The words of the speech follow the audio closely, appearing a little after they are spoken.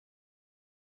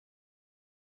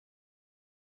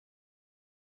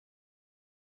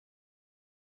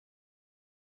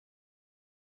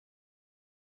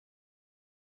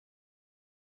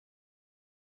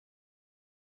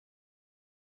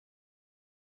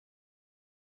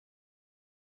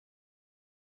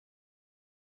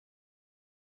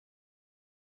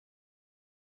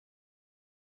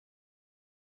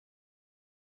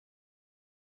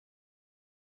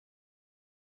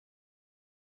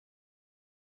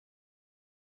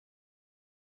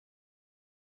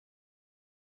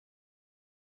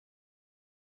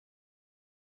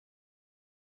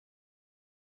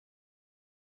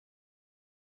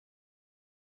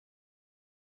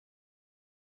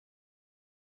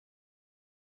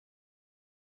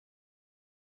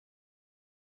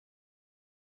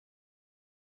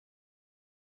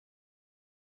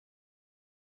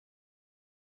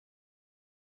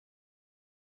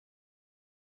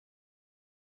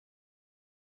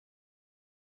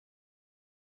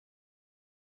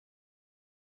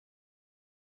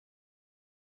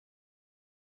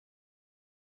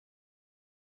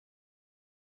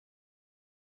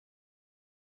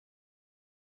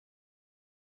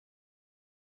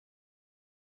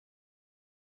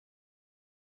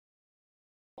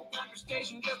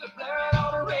Station just a blaring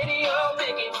on the radio.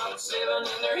 Mickey Mouse at 7 and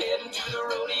they're heading to the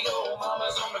rodeo.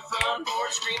 Mama's on the front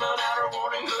porch screaming out her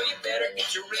warning. Girl, you better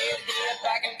get your red head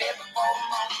back in bed before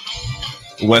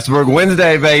mom. Westbrook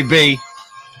Wednesday, baby.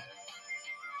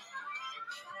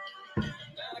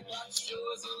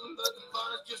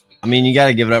 I mean, you got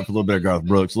to give it up for a little bit of Garth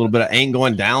Brooks. A little bit of Ain't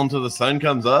Going Down Till the Sun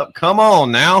Comes Up. Come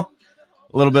on now.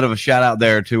 A little bit of a shout out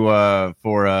there to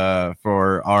for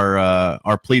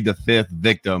our plead the fifth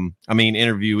victim. I mean,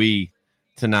 interviewee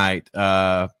tonight,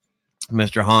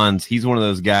 Mr. Hans. He's one of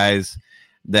those guys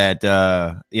that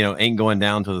ain't going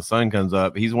down till the sun comes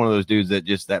up. He's one of those dudes that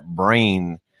just that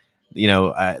brain,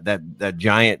 that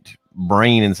giant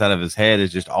brain inside of his head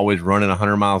is just always running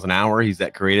 100 miles an hour. He's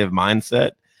that creative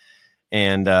mindset,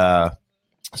 and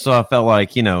so I felt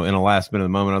like, in a last minute of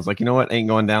the moment, I was like, you know what? Ain't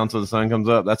going down till the sun comes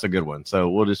up. That's a good one. So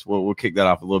we'll kick that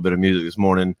off with a little bit of music this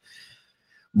morning.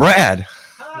 Brad,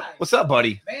 hi. What's up,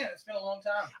 buddy? Man, it's been a long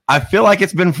time. I feel like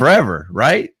it's been forever,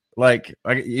 right? Like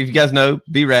if you guys know,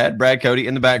 B-Rad, Brad Cody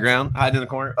in the background, hiding in the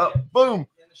corner. Oh, boom.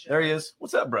 There he is.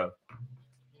 What's up, bro?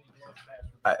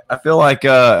 I feel like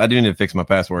I do need to fix my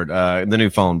password. The new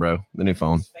phone, bro. The new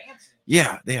phone.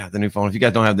 Yeah, the new phone. If you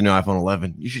guys don't have the new iPhone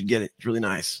 11, you should get it. It's really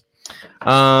nice.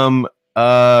 So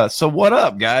what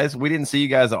up, guys? We didn't see you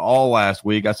guys at all last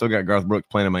week. I still got Garth Brooks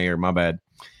playing in my ear. My bad.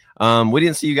 We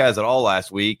didn't see you guys at all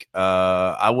last week.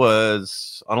 I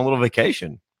was on a little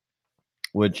vacation,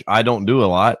 which I don't do a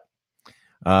lot.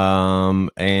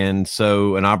 And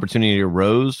so an opportunity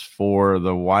arose for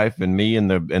the wife and me and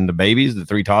the babies, the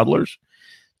 3 toddlers,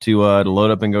 to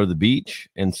load up and go to the beach.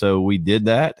 And so we did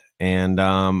that. And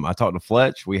I talked to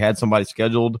Fletch. We had somebody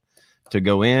scheduled to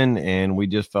go in, and we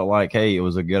just felt like, hey, it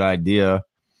was a good idea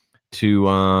to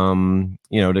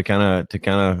to kind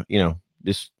of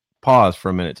just pause for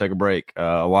a minute, take a break.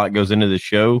 A lot goes into the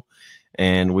show,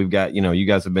 and we've got, you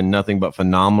guys have been nothing but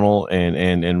phenomenal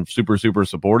and super, super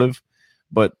supportive.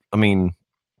 But I mean,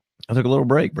 I took a little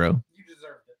break, bro. You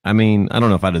deserved it. I mean, I don't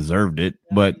know if I deserved it,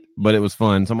 but it was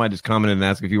fun. Somebody just commented and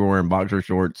asked if you were wearing boxer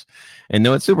shorts. And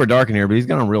no, it's super dark in here, but he's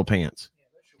got on real pants.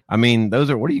 I mean, those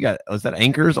are, what do you got? Is that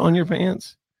anchors on your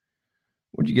pants?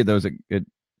 Where'd you get those at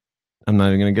I'm not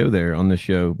even going to go there on this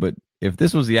show, but if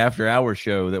this was the after hour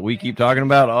show that we keep talking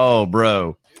about, oh,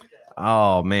 bro.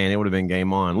 Oh, man, it would have been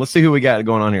game on. Let's see who we got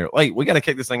going on here. Wait, we got to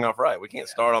kick this thing off right. We can't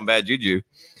start on bad juju.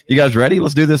 You guys ready?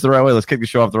 Let's do this the right way. Let's kick the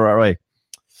show off the right way.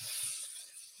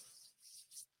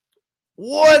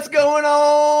 What's going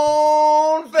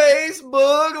on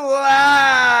Facebook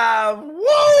Live?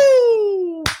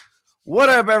 Woo! What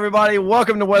up, everybody?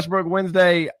 Welcome to Westbrook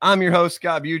Wednesday. I'm your host,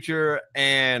 Scott Butcher,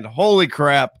 and holy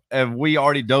crap, have we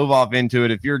already dove off into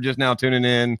it. If you're just now tuning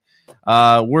in,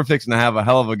 we're fixing to have a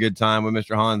hell of a good time with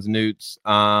Mr. Hans Newts.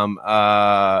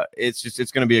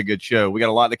 It's going to be a good show. We got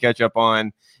a lot to catch up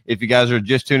on. If you guys are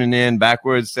just tuning in,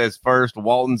 backwards says first,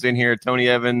 Walton's in here, Tony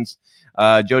Evans,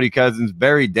 Jody Cousins,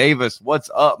 Barry Davis. What's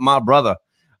up, my brother?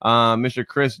 Mr.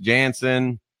 Chris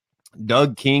Jansen.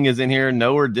 Doug King is in here.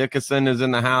 Noah Dickinson is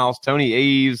in the house. Tony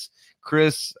Eves,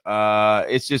 Chris.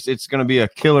 It's going to be a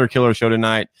killer show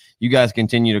tonight. You guys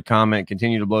continue to comment,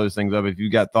 continue to blow these things up. If you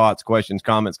got thoughts, questions,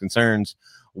 comments, concerns,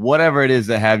 whatever it is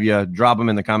that have you, drop them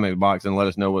in the comment box and let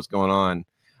us know what's going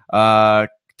on.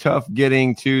 Tough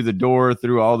getting to the door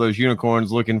through all those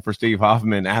unicorns looking for Steve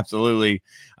Hoffman. Absolutely.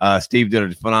 Steve did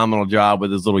a phenomenal job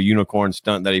with his little unicorn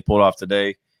stunt that he pulled off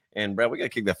today. And Brad, we got to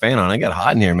kick the fan on. It got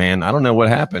hot in here, man. I don't know what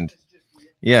happened.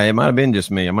 Yeah, it might have been just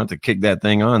me. I'm going to have to kick that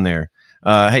thing on there.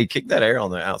 Hey, kick that air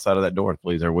on the outside of that door,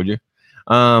 please, there, would you?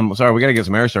 Sorry, we got to get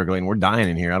some air circulating. We're dying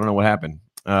in here. I don't know what happened.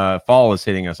 Fall is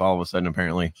hitting us all of a sudden,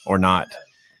 apparently, or not.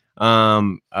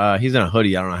 He's in a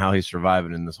hoodie. I don't know how he's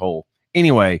surviving in this hole.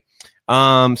 Anyway,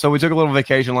 so we took a little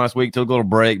vacation last week, took a little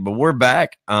break, but we're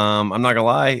back. I'm not going to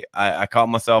lie. I caught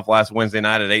myself last Wednesday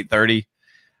night at 8:30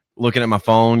 looking at my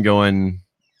phone going,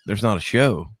 there's not a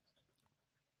show.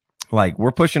 Like,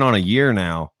 we're pushing on a year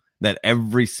now that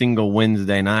every single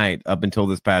Wednesday night up until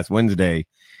this past Wednesday,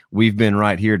 we've been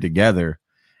right here together.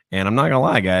 And I'm not going to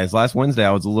lie, guys. Last Wednesday,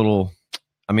 I was a little,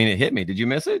 it hit me. Did you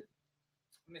miss it?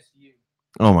 Miss you.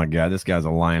 Oh, my God. This guy's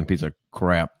a lying piece of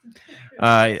crap.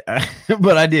 But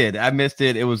I did. I missed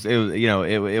it. It was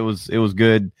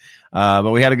good.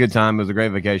 But we had a good time. It was a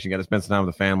great vacation. Got to spend some time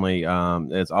with the family.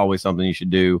 It's always something you should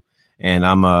do. And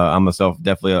I'm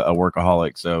definitely a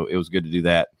workaholic, so it was good to do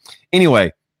that.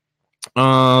 Anyway,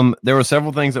 there were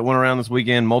several things that went around this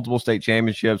weekend, multiple state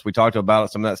championships. We talked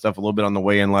about some of that stuff a little bit on the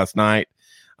way in last night.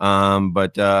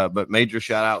 But major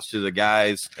shout outs to the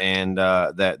guys and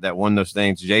that won those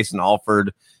things. Jason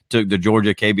Alford took the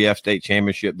Georgia KBF State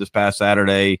Championship this past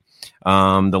Saturday.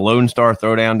 The Lone Star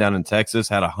Throwdown down in Texas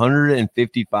had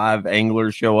 155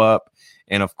 anglers show up.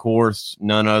 And, of course,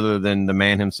 none other than the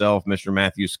man himself, Mr.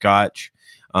 Matthew Scotch,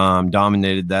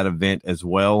 dominated that event as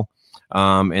well.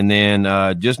 And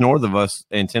then just north of us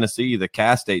in Tennessee, the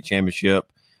Cass State Championship,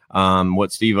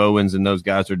 what Steve Owens and those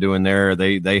guys are doing there,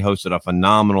 they hosted a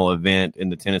phenomenal event in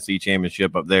the Tennessee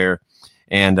Championship up there.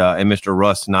 And Mr.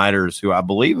 Russ Snyders, who I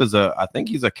believe I think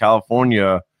he's a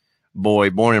California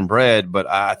boy, born and bred, but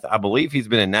I believe he's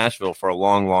been in Nashville for a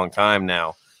long, long time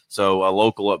now. So a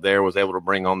local up there was able to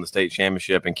bring home the state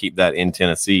championship and keep that in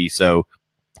Tennessee. So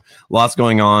lots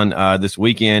going on. This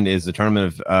weekend is the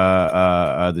tournament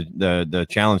of the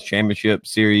Challenge Championship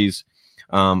Series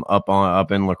up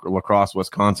in La Crosse,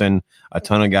 Wisconsin. A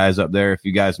ton of guys up there. If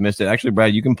you guys missed it, actually,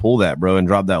 Brad, you can pull that, bro, and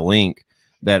drop that link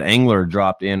that Angler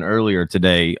dropped in earlier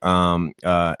today.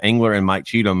 Angler and Mike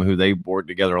Cheatham, who they worked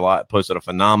together a lot, posted a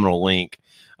phenomenal link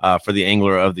for the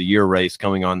Angler of the Year race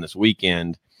coming on this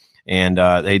weekend. And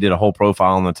they did a whole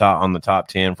profile on the top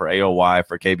 10 for AOY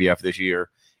for KBF this year.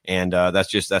 And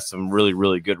that's some really,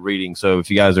 really good reading. So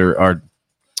if you guys are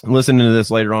listening to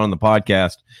this later on in the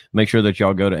podcast, make sure that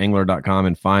y'all go to angler.com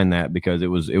and find that, because it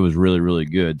was really, really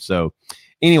good. So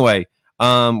anyway,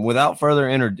 without further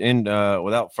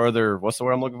what's the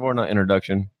word I'm looking for? Not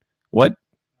introduction. What?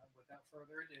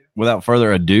 Without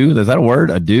further ado. Is that a word?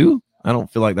 Ado? I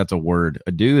don't feel like that's a word.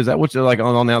 Ado? Is that what you're like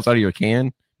on the outside of your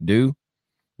can? Do?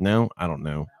 No, I don't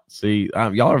know. See,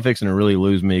 y'all are fixing to really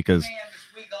lose me, because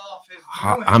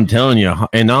I'm telling you,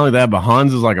 and not only that, but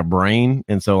Hans is like a brain,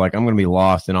 and so like I'm going to be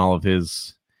lost in all of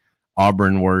his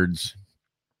Auburn words.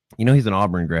 You know, he's an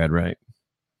Auburn grad, right?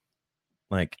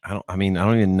 Like I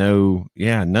don't even know.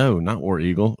 Yeah, no, not War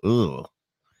Eagle. Ugh.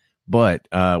 But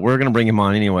we're going to bring him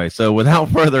on anyway. So without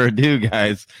further ado,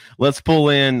 guys, let's pull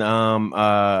in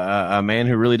a man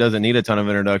who really doesn't need a ton of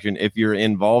introduction. If you're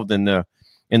involved in the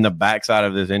backside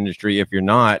of this industry, if you're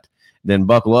not, then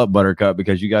buckle up, Buttercup,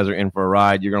 because you guys are in for a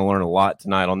ride. You're going to learn a lot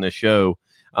tonight on this show.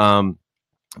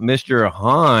 Mr.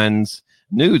 Hans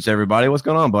Newts, everybody. What's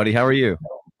going on, buddy? How are you?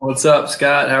 What's up,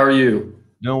 Scott? How are you?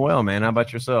 Doing well, man. How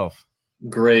about yourself?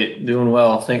 Great. Doing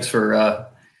well. Thanks for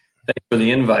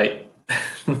the invite.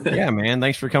 Yeah, man.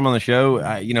 Thanks for coming on the show.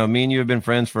 Me and you have been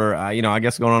friends for, I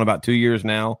guess going on about 2 years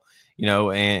now,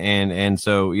 and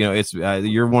so, it's,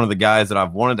 you're one of the guys that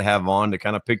I've wanted to have on to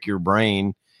kind of pick your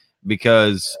brain,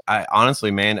 because I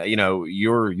honestly, man,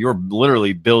 you're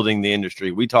literally building the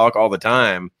industry. We talk all the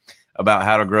time about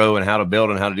how to grow and how to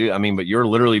build and how to do, but you're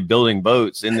literally building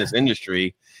boats in this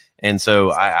industry. And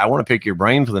so I want to pick your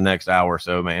brain for the next hour or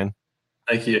so, man.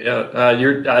 Thank you.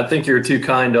 I think you're too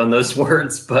kind on those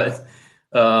words, but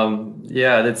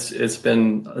it's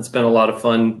been a lot of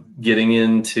fun getting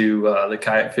into the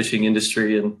kayak fishing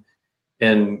industry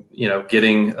and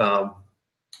getting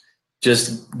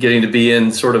to be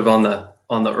in sort of on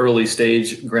the early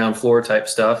stage ground floor type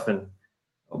stuff and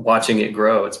watching it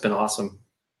grow. It's been awesome.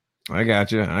 I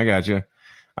got you.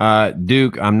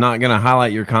 Duke, I'm not going to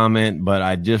highlight your comment, but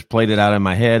I just played it out in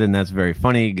my head, and that's very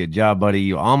funny. Good job, buddy.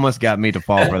 You almost got me to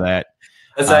fall for that.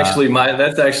 That's actually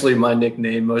my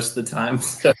nickname most of the time.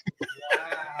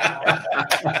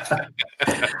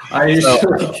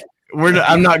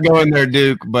 I'm not going there,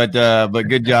 Duke, but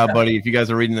good job, buddy. If you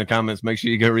guys are reading the comments, make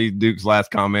sure you go read Duke's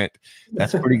last comment.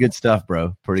 That's pretty good stuff,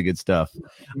 bro. Pretty good stuff.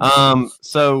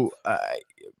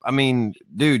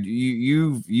 Dude,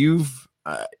 you've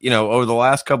over the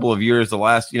last couple of years,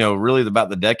 really about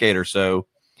the decade or so,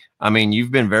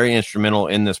 you've been very instrumental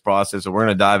in this process, and we're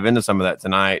going to dive into some of that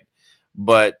tonight.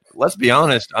 But let's be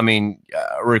honest,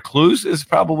 recluse is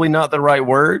probably not the right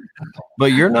word, but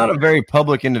you're not a very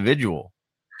public individual.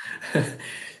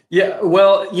 Yeah,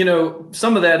 well,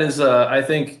 some of that is, I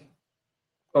think,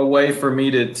 a way for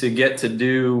me to get to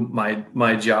do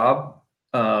my job,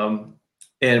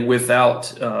 and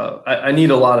without, I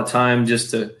need a lot of time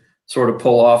just to sort of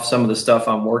pull off some of the stuff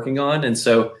I'm working on, and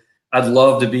so I'd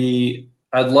love to be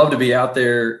out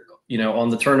there, on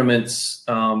the tournaments,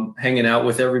 hanging out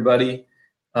with everybody,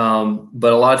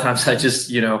 but a lot of times I just,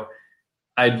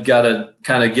 I'd got to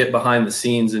kind of get behind the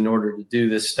scenes in order to do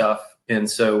this stuff. And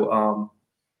so,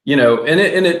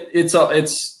 it's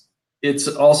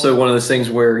also one of those things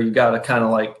where you got to kind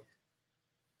of like,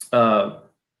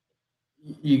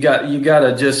 you got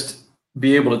to just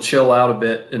be able to chill out a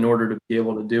bit in order to be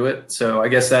able to do it. So I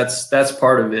guess that's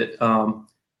part of it.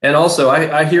 And also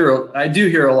I do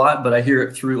hear a lot, but I hear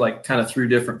it through through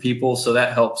different people. So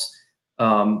that helps.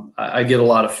 I get a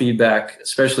lot of feedback,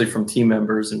 especially from team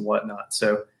members and whatnot.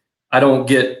 So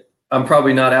I'm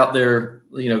probably not out there,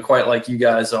 quite like you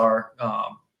guys are,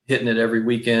 hitting it every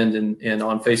weekend and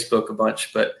on Facebook a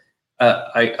bunch, but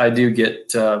I do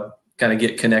get kind of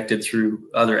get connected through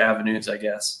other avenues, I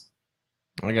guess.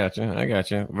 I got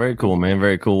you. Very cool, man.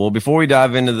 Very cool. Well, before we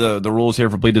dive into the rules here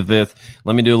for Plead the Fifth,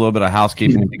 let me do a little bit of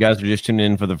housekeeping. If you guys are just tuning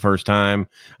in for the first time,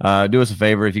 do us a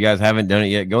favor. If you guys haven't done it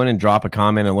yet, go in and drop a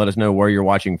comment and let us know where you're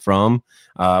watching from.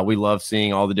 We love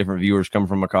seeing all the different viewers come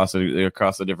from across the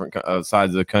different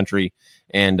sides of the country,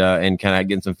 and kind of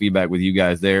getting some feedback with you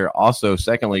guys there. Also,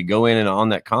 secondly, go in and on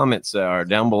that comments or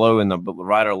down below in the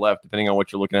right or left, depending on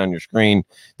what you're looking at on your screen,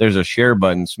 there's a share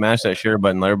button. Smash that share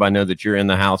button. Let everybody know that you're in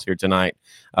the house here tonight,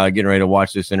 getting ready to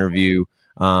watch this interview,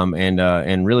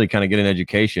 and really kind of get an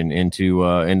education into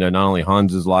not only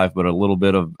Hans's life, but a little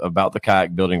bit about the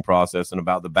kayak building process and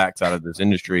about the backside of this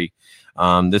industry.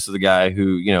 This is a guy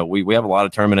who, we have a lot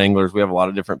of tournament anglers. We have a lot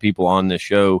of different people on this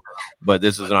show, but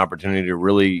this is an opportunity to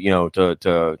really,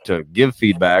 to give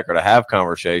feedback or to have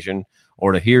conversation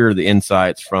or to hear the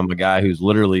insights from a guy who's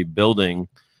literally building,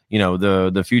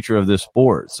 the future of this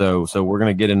sport. So we're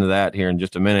going to get into that here in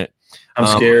just a minute. I'm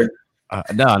scared.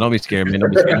 No, don't be scared, man.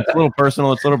 Don't be scared. It's a little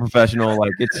personal. It's a little professional.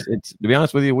 Like it's to be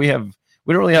honest with you, we don't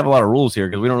really have a lot of rules here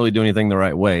because we don't really do anything the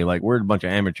right way. Like we're a bunch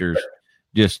of amateurs,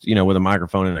 just with a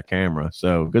microphone and a camera.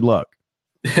 So good luck.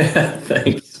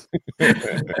 Thanks. You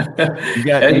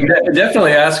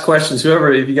definitely ask questions.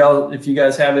 Whoever, if you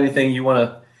guys have anything you want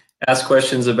to ask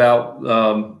questions about,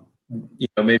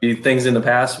 maybe things in the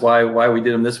past, why we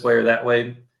did them this way or that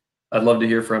way, I'd love to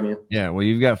hear from you. Yeah, well,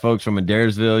 you've got folks from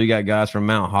Adairsville, you got guys from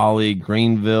Mount Holly,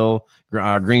 Greenville,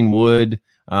 Greenwood,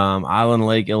 Island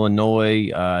Lake,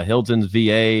 Illinois, Hilton's,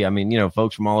 VA. I mean,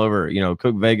 folks from all over,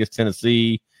 Cook, Vegas,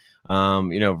 Tennessee,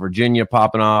 Virginia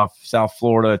popping off, South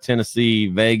Florida, Tennessee,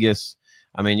 Vegas.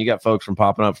 I mean, you got folks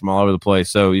popping up from all over the place.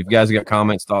 So if you guys got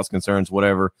comments, thoughts, concerns,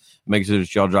 whatever, make sure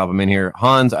that y'all drop them in here.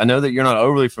 Hans, I know that you're not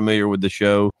overly familiar with the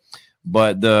show,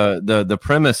 but the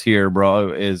premise here,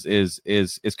 bro, is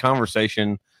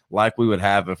conversation like we would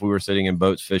have if we were sitting in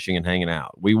boats fishing and hanging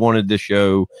out. We founded this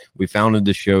show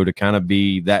to kind of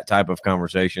be that type of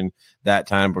conversation, that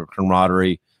type of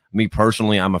camaraderie. Me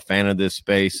personally, I'm a fan of this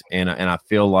space, and I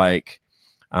feel like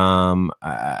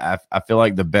I feel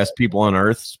like the best people on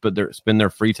earth spend their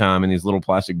free time in these little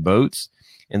plastic boats.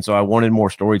 And so I wanted more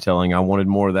storytelling. I wanted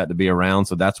more of that to be around.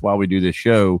 So that's why we do this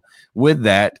show. With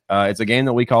that, it's a game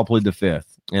that we call Plead the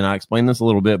Fifth. And I explained this a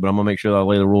little bit, but I'm going to make sure that I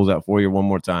lay the rules out for you one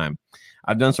more time.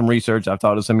 I've done some research. I've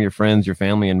talked to some of your friends, your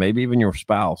family, and maybe even your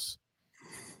spouse.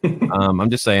 I'm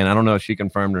just saying, I don't know if she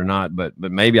confirmed or not, but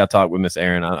maybe I talked with Miss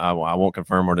Erin. I won't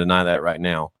confirm or deny that right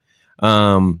now.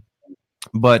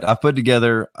 But I've put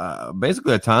together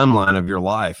basically a timeline of your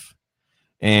life.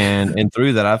 And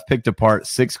through that, I've picked apart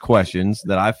 6 questions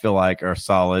that I feel like are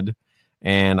solid.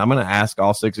 And I'm going to ask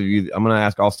all 6 of you. I'm going to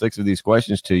ask all 6 of these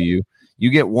questions to you.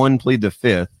 You get one Plead the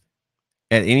Fifth.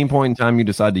 At any point in time you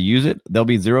decide to use it, there'll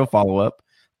be 0 follow-up.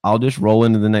 I'll just roll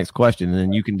into the next question, and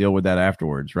then you can deal with that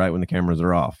afterwards, right, when the cameras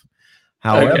are off.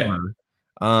 However,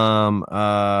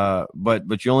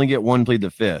 but you only get one Plead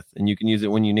the Fifth, and you can use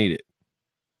it when you need it.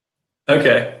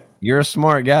 Okay. You're a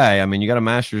smart guy. I mean, you got a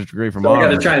master's degree from Auburn.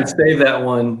 I got to try and save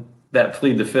that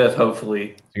Plead the Fifth,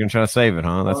 hopefully. You're going to try to save it,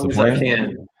 huh? That's the plan? I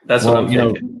can. That's what I'm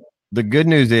thinking. The good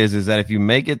news is that if you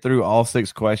make it through all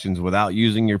 6 questions without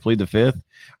using your Plead the Fifth,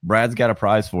 Brad's got a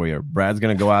prize for you. Brad's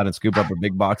going to go out and scoop up a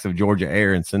big box of Georgia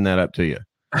Air and send that up to you.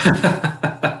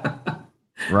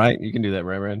 Right? You can do that,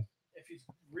 right, Brad? If he's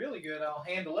really good, I'll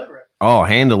hand deliver it. Oh,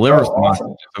 hand deliver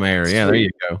some air. Yeah, there you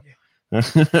go. All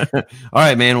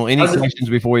right, man. Well, any questions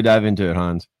before we dive into it,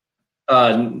 Hans?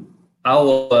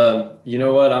 I'll, you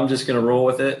know what? I'm just going to roll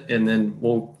with it, and then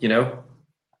we'll,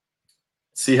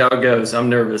 see how it goes. I'm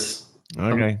nervous.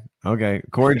 Okay.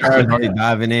 Corey Jarvis already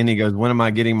diving in. He goes, when am I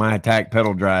getting my attack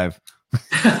pedal drive?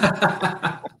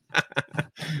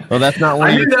 Well, that's not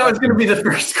one. I knew that was going to be the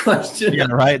first question. Yeah,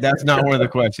 right. That's not one of the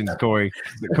questions, Corey.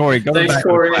 Corey, go back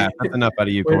Corey. to class. That's enough out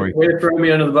of you, Corey. Way to throw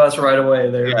me under the bus right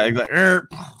away there. Yeah,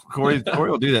 exactly. Corey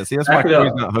will do that. See, that's why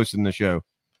Corey's not hosting the show.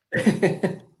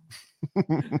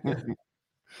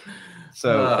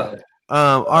 So,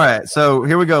 all right. So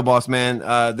here we go, boss man.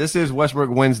 This is Westbrook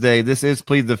Wednesday. This is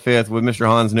Plead the Fifth with Mr.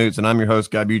 Hans Newts, and I'm your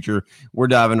host, Guy Butcher. We're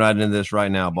diving right into this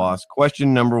right now, boss.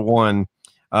 Question number 1.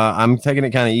 I'm taking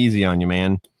it kind of easy on you,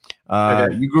 man.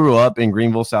 Okay. You grew up in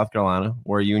Greenville, South Carolina,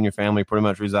 where you and your family pretty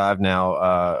much reside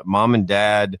now. Mom and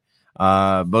dad,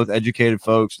 both educated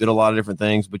folks, did a lot of different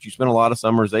things, but you spent a lot of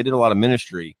summers. They did a lot of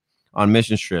ministry on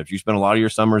mission trips. You spent a lot of your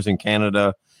summers in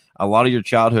Canada, a lot of your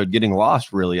childhood getting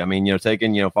lost, really. I mean,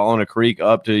 following a creek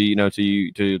up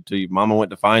to mama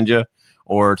went to find you,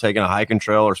 or taking a hiking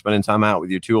trail, or spending time out with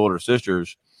your 2 older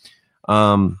sisters.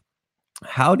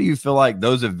 how do you feel like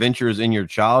those adventures in your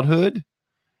childhood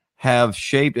have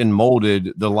shaped and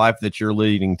molded the life that you're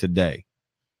leading today?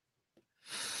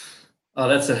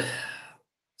 Oh,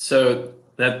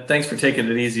 thanks for taking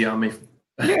it easy on me.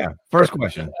 Yeah. First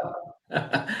question.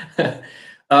 Well,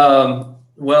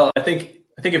 I think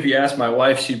if you ask my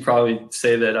wife, she'd probably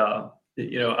say that,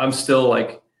 I'm still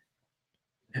like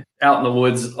out in the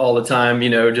woods all the time,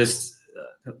 just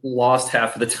lost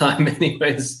half of the time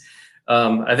anyways.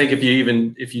 I think if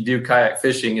you do kayak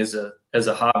fishing as a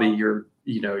hobby, you're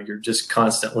just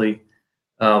constantly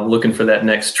looking for that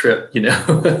next trip,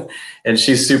 and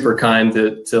she's super kind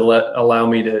to allow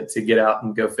me to get out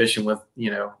and go fishing with,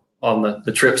 on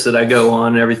the trips that I go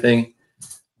on and everything.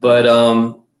 But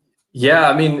yeah,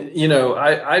 I mean,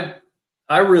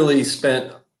 I really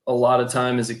spent a lot of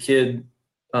time as a kid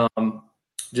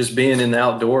just being in the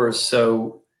outdoors.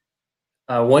 So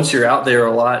once you're out there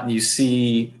a lot and you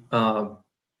see,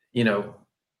 you're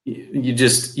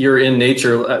in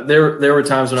nature. There were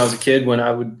times when I was a kid when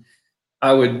I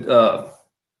would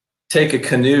take a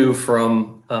canoe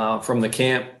from the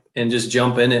camp and just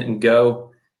jump in it and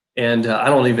go. And I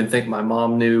don't even think my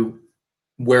mom knew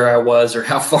where I was or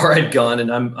how far I'd gone.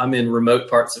 And I'm in remote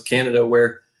parts of Canada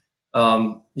where,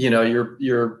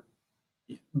 your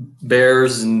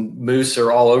bears and moose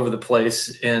are all over the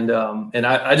place. And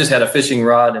I just had a fishing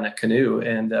rod and a canoe,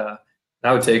 and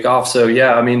I would take off. So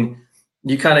yeah, I mean,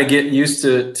 you kind of get used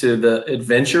to the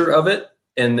adventure of it.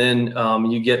 And then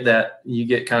you get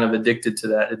kind of addicted to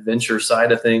that adventure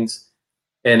side of things.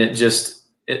 And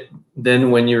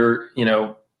then when you're,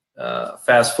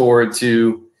 fast forward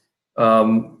to,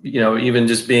 even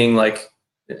just being like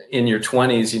in your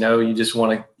 20s, you just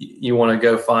want to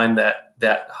go find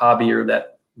that hobby or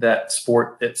that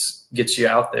sport that gets you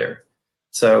out there.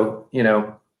 So,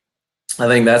 I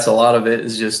think that's a lot of it,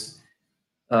 is just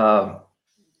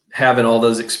having all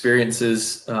those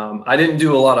experiences. I didn't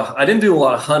do a lot of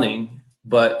hunting,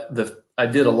 but I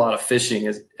did a lot of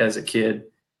fishing as a kid.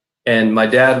 And my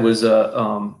dad was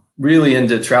really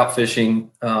into trout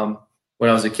fishing. When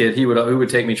I was a kid, he would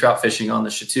take me trout fishing on the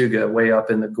Chattooga way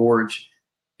up in the gorge.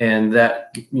 And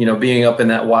that, being up in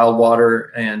that wild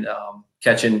water and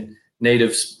catching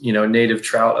native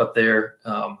trout up there,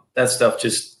 that stuff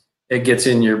it gets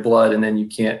in your blood, and then you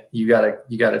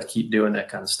gotta keep doing that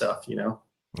kind of stuff,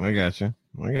 I gotcha.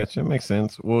 Makes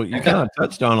sense. Well, you kind of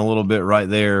touched on a little bit right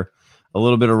there, a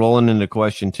little bit of rolling into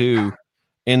question two.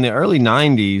 In the early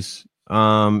 90s,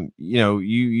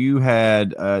 you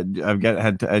had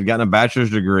gotten a bachelor's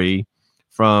degree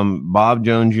from Bob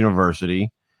Jones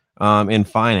University in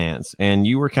finance, and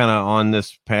you were kind of on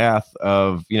this path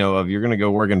of you're going to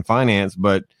go work in finance,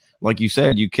 but like you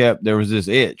said, there was this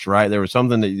itch, right? There was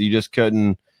something that you just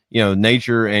couldn't,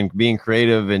 nature and being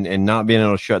creative and not being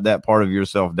able to shut that part of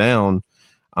yourself down,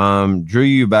 drew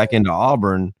you back into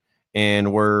Auburn,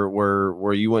 and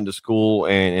where you went to school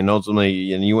and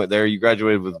ultimately, and you went there, you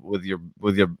graduated with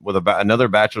another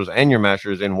bachelor's and your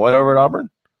master's in what over at Auburn?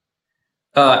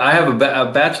 I have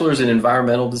a bachelor's in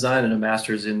environmental design and a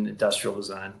master's in industrial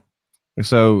design.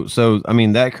 So I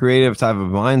mean, that creative type of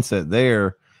mindset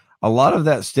there, a lot of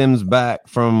that stems back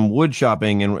from wood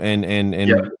shopping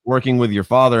and working with your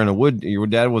father your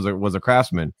dad was a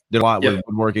craftsman, did a lot with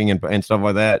woodworking and stuff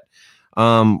like that.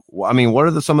 I mean, what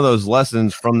are some of those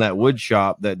lessons from that wood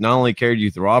shop that not only carried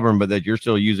you through Auburn, but that you're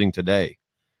still using today?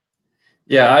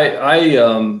 Yeah,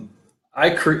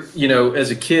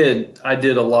 as a kid, I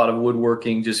did a lot of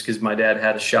woodworking just because my dad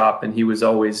had a shop and he was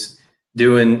always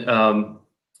doing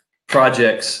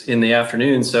projects in the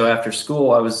afternoon. So after school,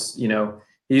 I was,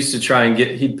 he used to try and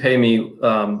he'd pay me,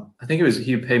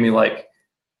 he'd pay me like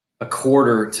a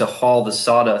quarter to haul the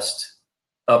sawdust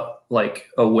up like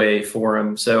away for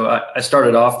him. So I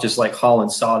started off just like hauling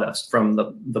sawdust from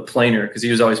the planer, because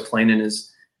he was always planing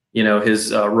his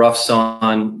rough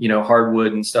sawn,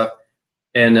 hardwood and stuff.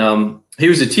 And he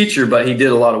was a teacher, but he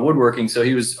did a lot of woodworking. So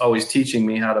he was always teaching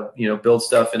me how to, build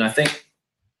stuff. And I think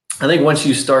once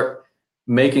you start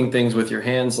making things with your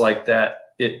hands like that,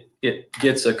 it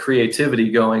gets a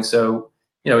creativity going. So,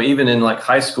 even in like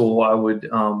high school, I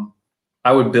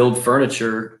would build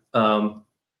furniture,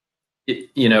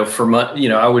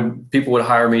 people would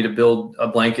hire me to build a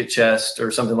blanket chest or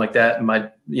something like that. And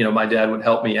my dad would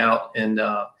help me out. And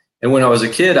when I was a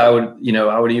kid, I would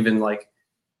even like,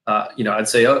 I'd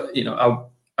say, I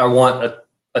want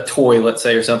a toy, let's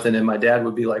say, or something. And my dad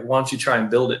would be like, why don't you try and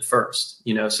build it first?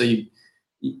 So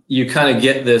you kind of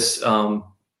get this,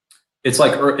 it's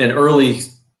like an early,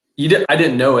 I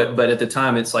didn't know it, but at the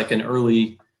time it's like an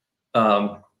early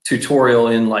tutorial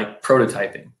in like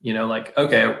prototyping, like,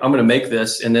 okay, I'm going to make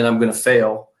this and then I'm going to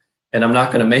fail. and I'm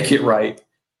not going to make it right.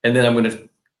 And then I'm going to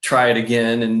try it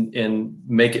again and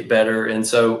make it better. And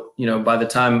so, by the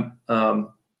time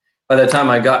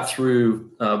I got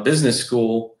through business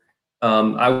school,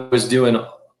 I was doing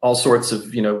all sorts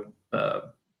of,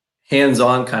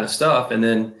 hands-on kind of stuff. And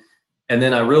then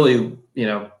I really,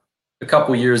 a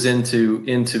couple years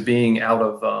into being out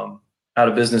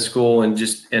of business school and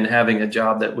having a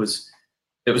job that was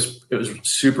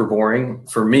super boring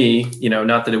for me,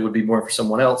 not that it would be boring for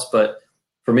someone else, but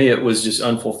for me, it was just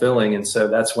unfulfilling. And so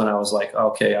that's when I was like,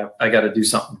 okay, I got to do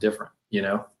something different,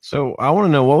 So I want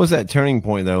to know, what was that turning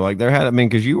point though? Like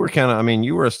because you were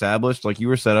you were established, like you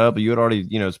were set up, you had already,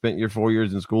 spent your 4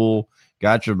 years in school,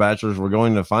 got your bachelor's, were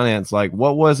going into finance. Like,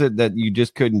 what was it that you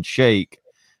just couldn't shake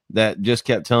that just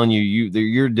kept telling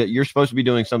you're supposed to be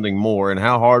doing something more? And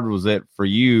how hard was it for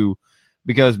you?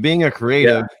 Because being a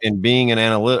creative and being an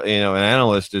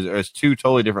analyst is two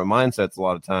totally different mindsets a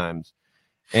lot of times.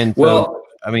 And so,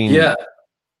 I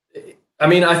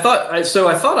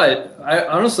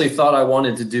honestly thought I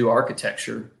wanted to do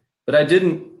architecture, but I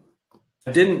didn't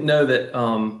know that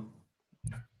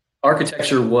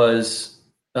architecture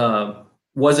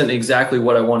wasn't exactly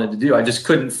what I wanted to do. I just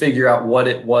couldn't figure out what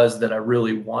it was that I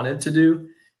really wanted to do.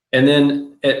 And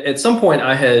then at some point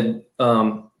I had,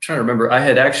 trying to remember,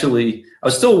 I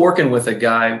was still working with a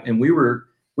guy, and we were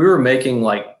doing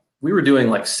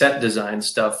like set design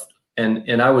stuff.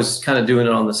 And I was kind of doing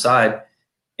it on the side.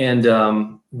 And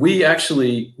we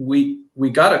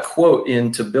got a quote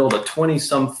in to build a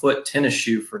 20-some foot tennis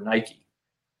shoe for Nike.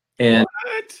 And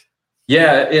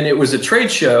and it was a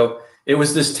trade show. It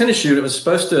was this tennis shoe that was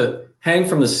supposed to hang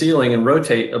from the ceiling and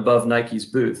rotate above Nike's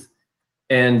booth.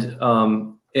 And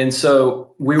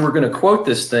so we were going to quote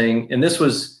this thing. And this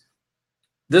was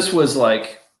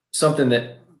like something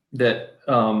that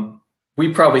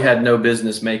we probably had no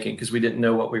business making, because we didn't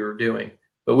know what we were doing,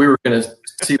 but we were going to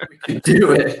see if we could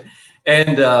do it.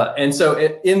 And so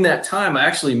in that time, I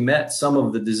actually met some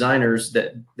of the designers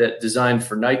that designed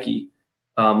for Nike,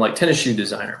 like tennis shoe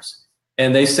designers.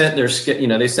 And they sent their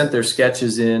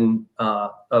sketches in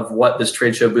of what this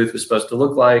trade show booth was supposed to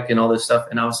look like and all this stuff.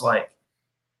 And I was like,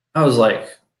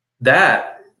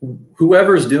 that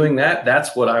whoever's doing that,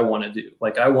 that's what I want to do.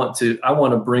 Like, I want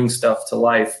to bring stuff to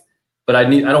life, but I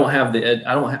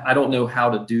don't know how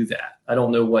to do that. I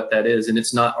don't know what that is. And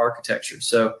it's not architecture.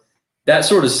 So that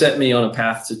sort of set me on a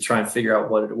path to try and figure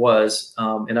out what it was.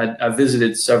 And I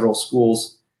visited several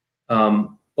schools.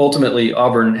 Ultimately,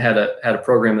 Auburn had a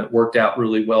program that worked out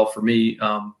really well for me.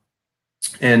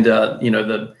 They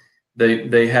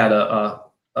had a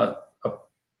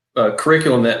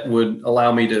curriculum that would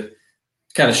allow me to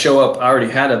kind of show up. I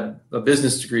already had a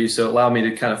business degree, so it allowed me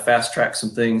to kind of fast track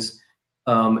some things.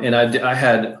 And I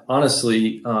had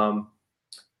honestly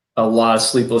a lot of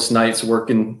sleepless nights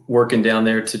working down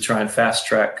there to try and fast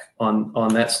track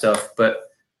on that stuff. But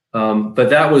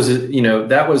that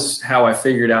was how I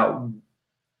figured out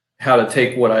how to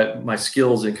take my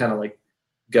skills and kind of like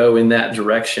go in that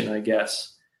direction, I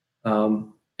guess.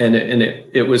 And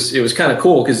it was kind of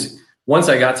cool, because once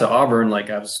I got to Auburn, like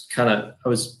I was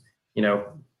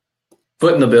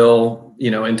footing the bill,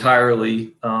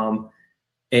 entirely.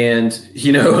 And,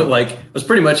 like, I was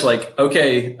pretty much like,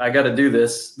 okay, I got to do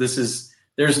this. There's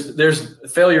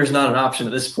failure is not an option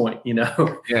at this point,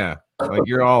 Yeah. Like,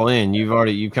 you're all in.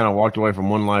 You've kind of walked away from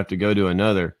one life to go to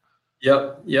another.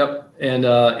 Yep. And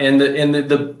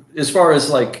the as far as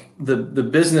like the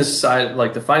business side,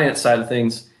 like the finance side of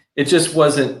things, it just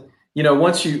wasn't,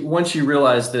 once you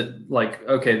realize that, like,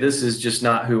 okay, this is just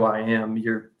not who I am,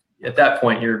 at that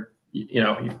point you're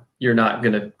not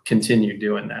going to continue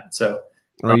doing that. So,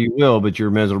 or you will, but you're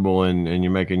miserable and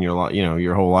you're making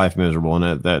your whole life miserable.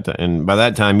 And and by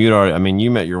that time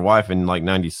you met your wife in like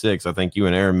 96. I think you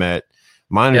and Aaron met.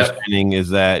 My understanding is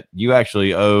that you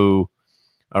actually owe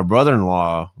a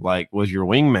brother-in-law, like, was your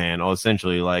wingman,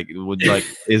 essentially,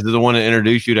 is the one that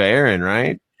introduced you to Aaron,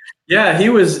 right? Yeah, he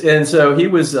was. And so he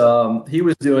was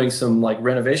doing some like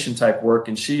renovation type work,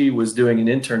 and she was doing an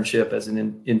internship as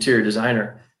an interior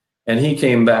designer. And he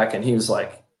came back and he's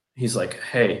like,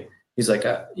 hey,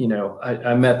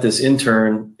 I met this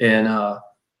intern, and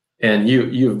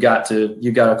you got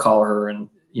to call her and,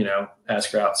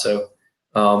 ask her out. So,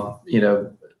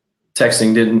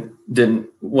 texting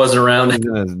wasn't around.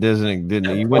 You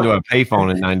went to a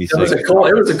payphone in 96. It was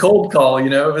a cold call,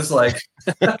 it was like,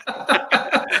 you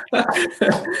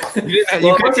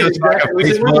could go stalk on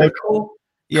Facebook.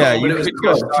 Yeah, you could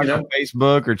go stalk on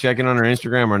Facebook or checking on her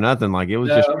Instagram or nothing. Like, it was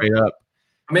just straight up.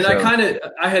 I mean,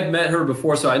 I had met her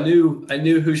before, so I knew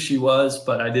who she was,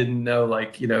 but I didn't know,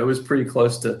 like, it was pretty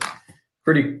close to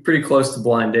pretty close to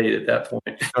blind date at that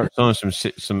point. Start showing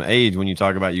some age when you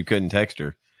talk about you couldn't text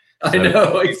her. I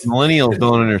know. Millennials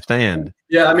don't understand.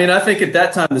 Yeah, I mean, I think at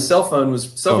that time the cell phone was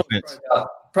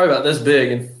probably about this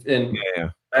big and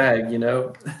bag, you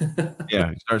know.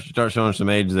 Yeah, start showing some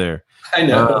age there. I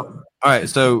know. All right,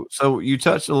 so you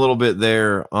touched a little bit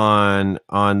there on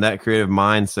that creative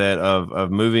mindset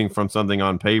of moving from something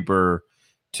on paper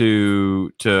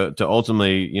to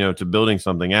ultimately, you know, to building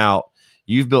something out.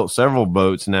 You've built several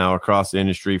boats now across the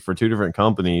industry for 2 different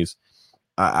companies.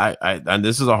 And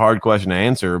this is a hard question to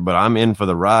answer, but I'm in for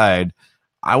the ride.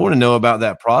 I want to know about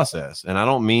that process. And I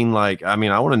don't mean I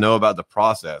want to know about the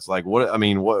process. Like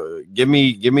give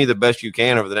me the best you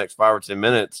can over the next 5 or 10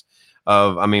 minutes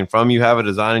from you have a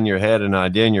design in your head, an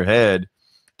idea in your head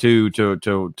to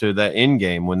that end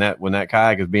game when that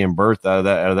kayak is being birthed out of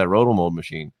that rotomold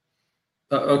machine.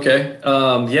 Okay.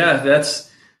 Yeah,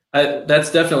 that's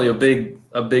definitely a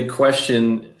big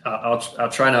question.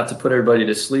 I'll try not to put everybody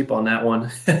to sleep on that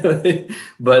one,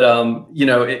 but you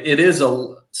know,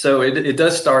 it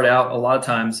does start out a lot of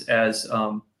times as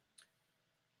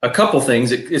a couple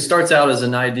things. It starts out as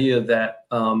an idea that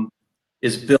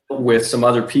is built with some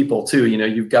other people too. You know,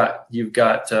 you've got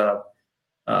a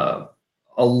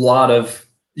lot of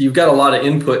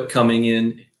input coming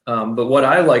in. But what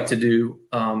I like to do,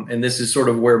 and this is sort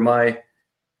of where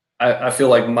I feel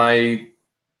like my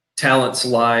talents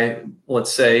lie,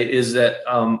 let's say, is that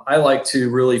I like to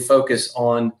really focus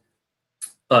on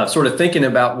sort of thinking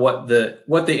about what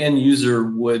the end user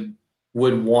would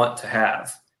want to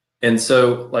have. And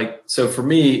so for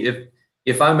me,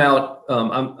 if I'm out,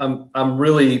 I'm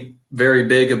really very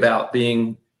big about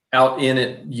being out in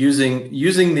it,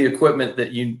 using the equipment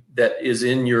that is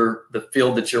in the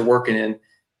field that you're working in,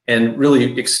 and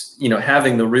really, you know,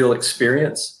 having the real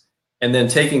experience, and then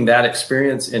taking that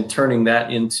experience and turning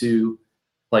that into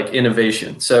like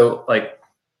innovation. So like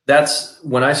that's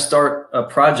when I start a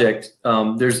project,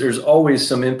 there's always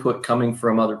some input coming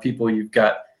from other people. You've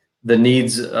got the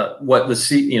needs, what the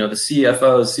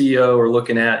CFO, CEO are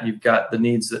looking at. You've got the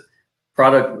needs that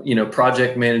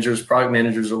product managers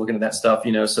are looking at that stuff,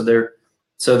 you know, so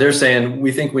they're saying,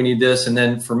 we think we need this. And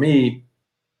then for me,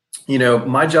 you know,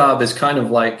 my job is kind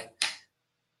of like,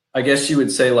 I guess you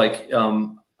would say like,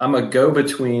 I'm a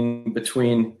go-between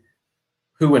between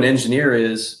who an engineer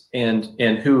is and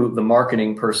who the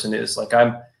marketing person is. Like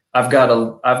I've got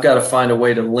to find a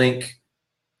way to link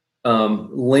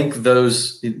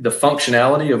those, the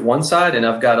functionality of one side, and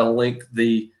I've got to link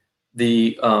the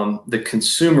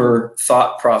consumer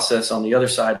thought process on the other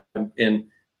side,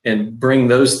 and bring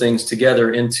those things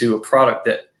together into a product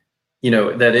that, you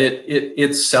know, that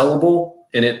it's sellable,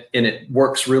 and it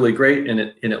works really great, and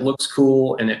it looks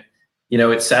cool, and it, you know,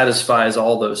 it satisfies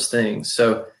all those things.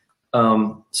 So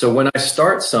when I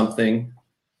start something,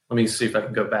 let me see if I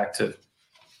can go back to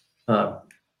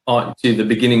the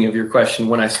beginning of your question.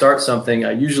 When I start something,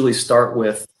 I usually start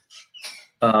with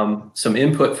some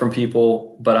input from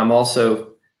people, but I'm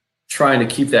also trying to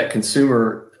keep that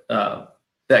consumer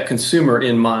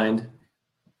in mind.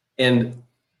 And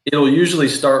it'll usually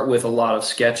start with a lot of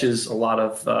sketches, a lot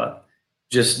of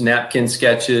just napkin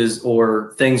sketches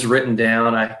or things written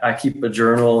down. I keep a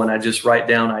journal and I just write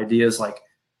down ideas like,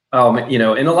 you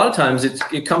know, and a lot of times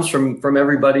it comes from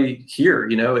everybody here,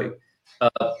 you know,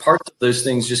 parts of those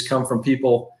things just come from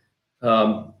people.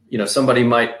 You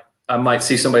know, I might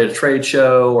see somebody at a trade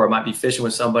show, or I might be fishing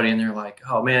with somebody and they're like,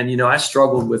 oh man, you know, I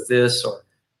struggled with this, or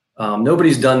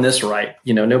nobody's done this right.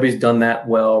 You know, nobody's done that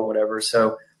well, or whatever.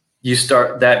 So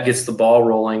that gets the ball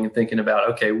rolling and thinking about,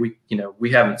 okay, we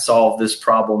haven't solved this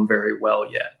problem very well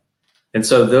yet. And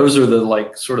so those are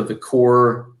the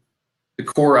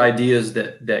core ideas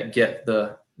that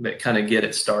kind of get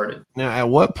it started. Now, at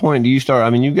what point do you start? I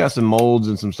mean, you've got some molds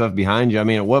and some stuff behind you. I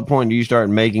mean, at what point do you start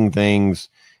making things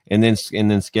and then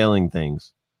scaling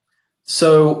things?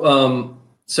 So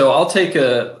I'll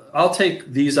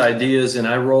take these ideas and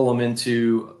I roll them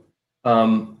into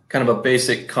kind of a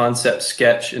basic concept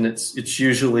sketch, and it's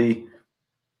usually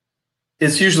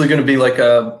going to be like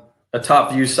a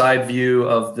top view, side view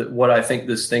of what I think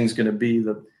this thing's going to be,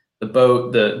 the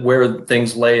boat, where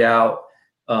things lay out,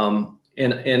 and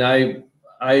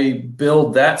I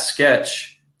build that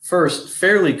sketch first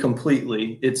fairly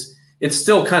completely. It's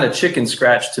still kind of chicken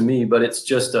scratch to me, but it's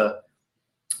just a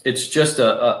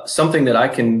something that I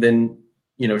can then,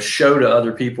 you know, show to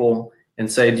other people and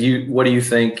say, what do you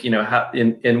think? You know,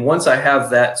 and once I have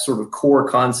that sort of core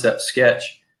concept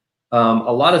sketch, a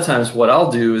lot of times what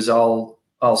I'll do is I'll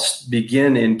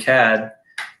begin in CAD.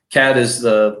 CAD is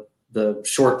the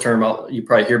short term. You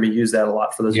probably hear me use that a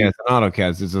lot for those. Yeah, it's an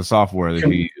AutoCAD. It's a software that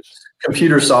you use.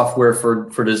 computer software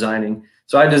for designing.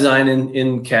 So I design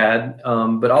in CAD,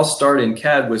 but I'll start in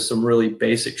CAD with some really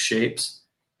basic shapes.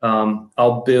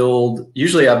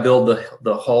 Usually I build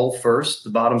the hull first, the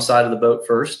bottom side of the boat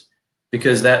first,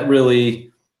 because that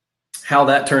really, how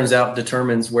that turns out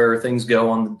determines where things go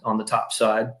on the top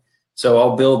side. So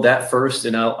I'll build that first,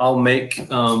 and I'll make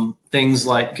things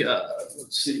like,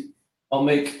 let's see, I'll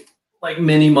make like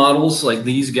mini models like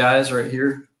these guys right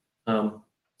here.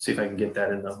 See if I can get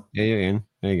that in though. Yeah.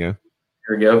 There you go.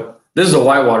 Here we go. This is a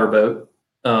whitewater boat,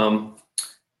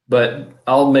 but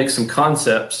I'll make some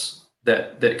concepts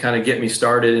that kind of get me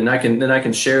started, and then I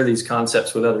can share these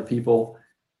concepts with other people,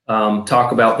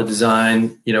 talk about the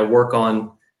design, work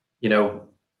on,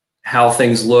 how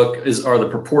things look. Are the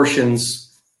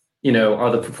proportions,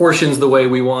 the way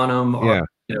we want them? Or,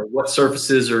 what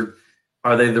surfaces are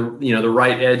they the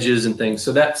right edges and things?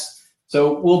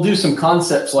 So we'll do some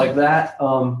concepts like that.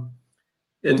 And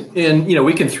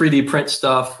we can 3D print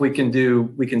stuff. We can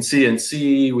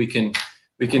CNC. We can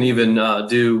even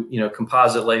do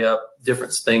composite layup,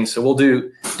 different things. So we'll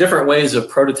do different ways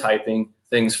of prototyping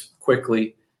things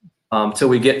quickly till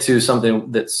we get to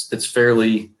something that's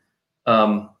fairly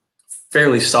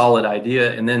solid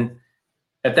idea. And then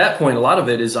at that point, a lot of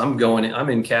it is I'm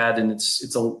in CAD, and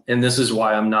and this is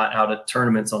why I'm not out at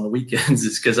tournaments on the weekends.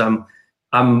 It's because I'm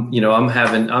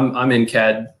in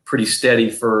CAD pretty steady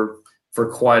for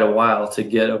quite a while to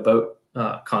get a boat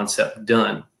concept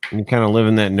done. You're kind of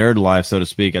living that nerd life, so to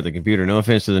speak, at the computer. No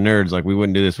offense to the nerds, like we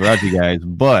wouldn't do this without you guys.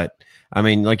 But I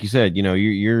mean, like you said,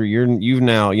 you've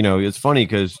now, it's funny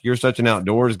because you're such an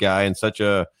outdoors guy and such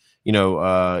a,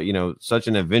 such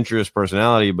an adventurous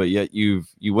personality, but yet you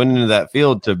went into that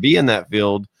field to be in that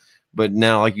field. But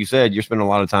now, like you said, you're spending a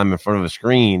lot of time in front of a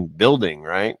screen building,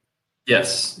 right?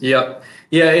 Yes. Yep.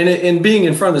 Yeah. And being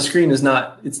in front of the screen it's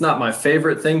not my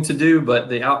favorite thing to do, but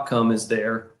the outcome is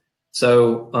there.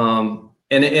 So,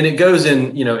 and it goes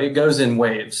in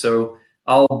waves. So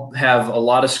I'll have a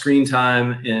lot of screen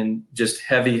time and just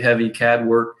heavy CAD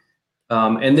work.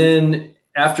 And then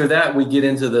after that, we get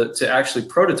into to actually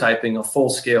prototyping a full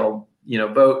scale,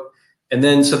 boat. And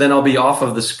then I'll be off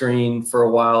of the screen for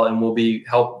a while, and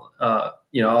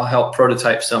I'll help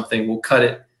prototype something. We'll cut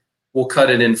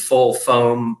it in full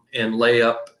foam and lay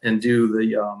up and do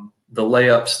the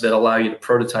layups that allow you to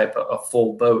prototype a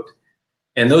full boat.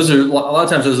 And those are a lot of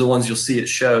times those are the ones you'll see at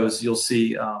shows. You'll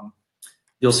see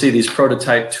these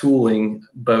prototype tooling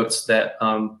boats that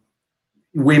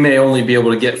we may only be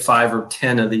able to get 5 or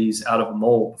 10 of these out of a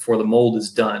mold before the mold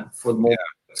is done.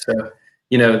 So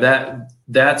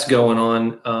that's going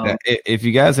on. If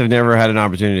you guys have never had an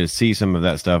opportunity to see some of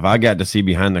that stuff, I got to see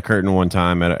behind the curtain one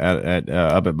time up at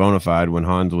Bonafide when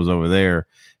Hans was over there,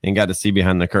 and got to see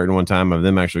behind the curtain one time of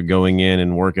them actually going in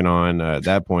and working on at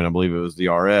that point, I believe it was the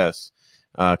RS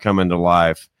coming to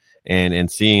life,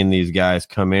 and seeing these guys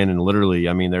come in and literally,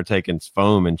 I mean, they're taking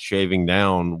foam and shaving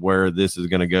down where this is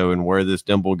going to go and where this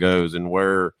dimple goes and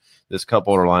where this cup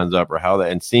holder lines up or how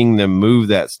that, and seeing them move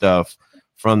that stuff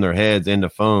from their heads into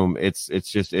foam. It's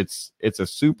a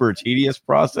super tedious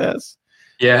process.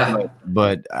 Yeah.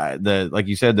 But like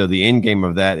you said, though, the end game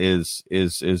of that is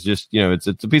just, it's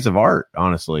a piece of art,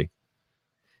 honestly.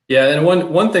 Yeah. And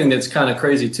one thing that's kind of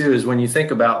crazy too, is when you think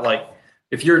about, like,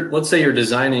 let's say you're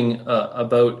designing a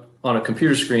boat on a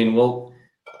computer screen. Well,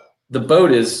 the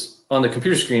boat is on the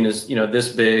computer screen is,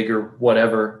 this big or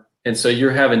whatever. And so you're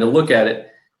having to look at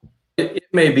it. It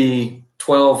may be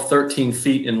 12, 13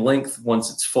 feet in length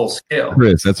once it's full scale.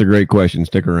 Chris, that's a great question.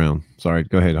 Stick around. Sorry.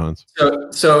 Go ahead, Hans.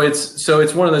 So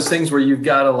it's one of those things where you've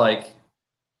got to,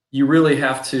 you really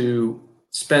have to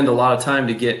spend a lot of time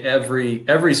to get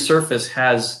every surface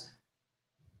has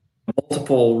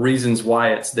multiple reasons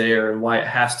why it's there and why it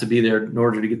has to be there in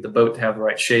order to get the boat to have the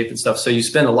right shape and stuff. So you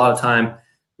spend a lot of time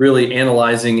really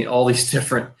analyzing all these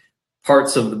different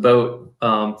parts of the boat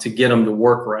to get them to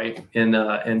work right.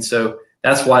 And so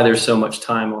that's why there's so much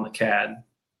time on the CAD.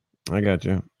 I got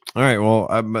you. All right. Well,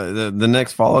 the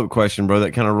next follow-up question, bro,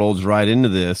 that kind of rolls right into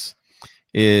this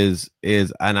is,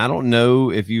 and I don't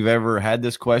know if you've ever had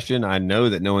this question. I know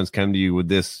that no one's come to you with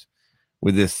this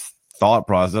thought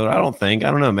process. I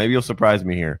don't know. Maybe you'll surprise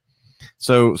me here.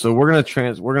 So we're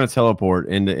gonna teleport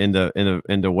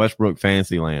into Westbrook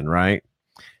Fantasyland, right?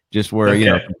 Just where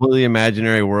completely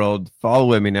imaginary world. Follow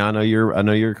with me now. I know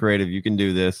you're creative. You can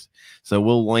do this. So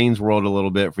we'll Wayne's World a little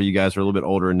bit for you guys who are a little bit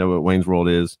older and know what Wayne's World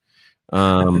is.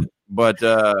 But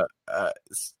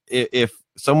if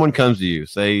someone comes to you,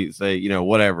 say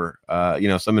whatever,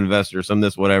 some investor, some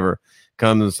this whatever,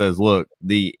 comes and says, look,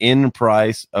 the end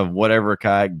price of whatever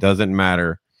kayak doesn't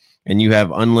matter, and you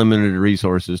have unlimited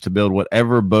resources to build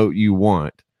whatever boat you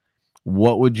want,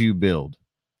 what would you build?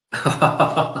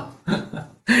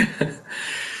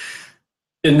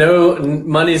 No,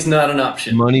 money's not an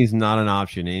option. Money's not an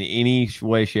option in any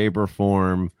way, shape, or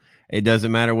form. It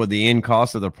doesn't matter what the end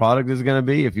cost of the product is going to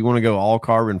be. If you want to go all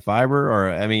carbon fiber,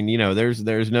 or I mean,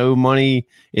 there's no money.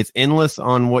 It's endless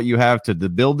on what you have to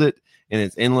build it, and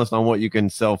it's endless on what you can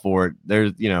sell for it.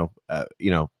 There's,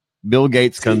 Bill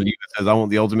Gates comes to you and says, "I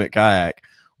want the ultimate kayak."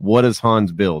 What does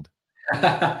Hans build?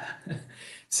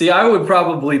 See, I would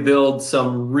probably build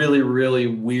some really, really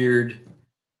weird,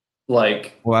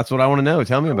 like. Well, that's what I want to know.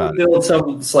 Tell me about it. Build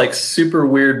some like super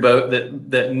weird boat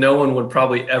that no one would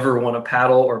probably ever want to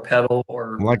paddle or pedal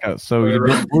or. So you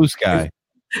build Blue Sky.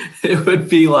 It would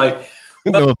be like.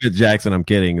 No offense, Jackson. I'm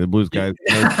kidding. The Blue Sky.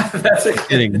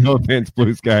 Kidding. No offense,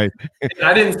 Blue Sky.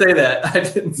 I didn't say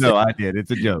that. No, I did.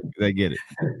 It's a joke. They get it.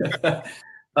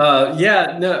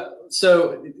 Yeah. No.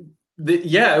 So,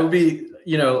 it would be,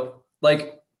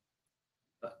 like.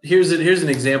 Here's an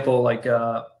example. Like,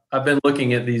 I've been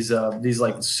looking at these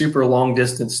like super long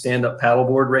distance stand up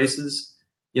paddleboard races.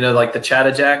 Like the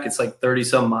Chattajack. It's like 30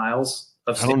 some miles.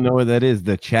 I don't know what that is.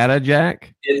 The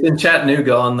Chattajack. It's in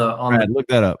Chattanooga on the. Look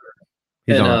that up.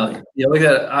 Look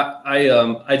at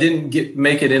it. I didn't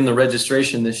make it in the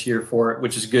registration this year for it,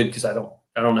 which is good because I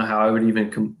don't know how I would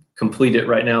even complete it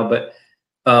right now. But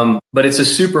it's a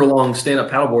super long stand up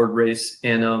paddleboard race,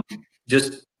 and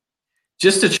just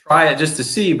to try it, just to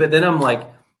see. But then I'm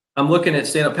looking at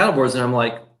stand up paddleboards, and I'm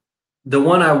like,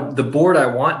 the board I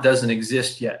want doesn't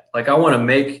exist yet. Like I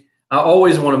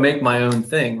always want to make my own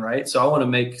thing, right? So I want to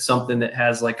make something that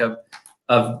has like a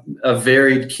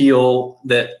varied keel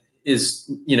that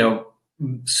is,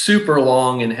 super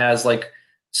long and has like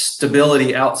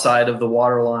stability outside of the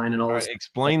water line and all this.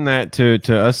 Explain that to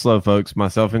us slow folks,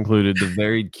 myself included, the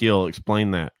varied keel. Explain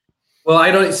that. Well,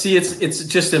 I don't see it's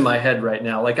just in my head right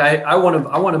now. Like I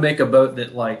want to make a boat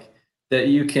that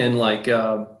you can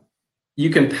you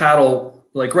can paddle.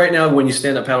 Like right now when you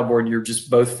stand up paddleboard, you're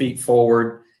just both feet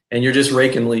forward and you're just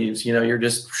raking leaves, you're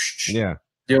just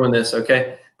doing this.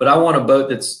 Okay. But I want a boat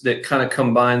that kind of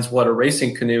combines what a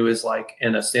racing canoe is like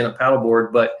and a stand-up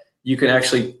paddleboard, but you can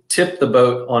actually tip the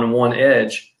boat on one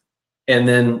edge and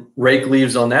then rake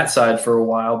leaves on that side for a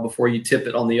while before you tip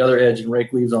it on the other edge and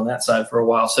rake leaves on that side for a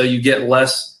while. So you get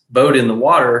less boat in the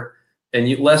water and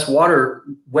less water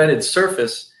wetted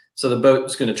surface. So the boat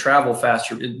is going to travel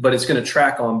faster, but it's going to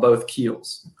track on both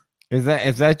keels. Is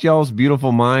that y'all's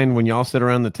beautiful mind when y'all sit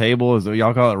around the table? Is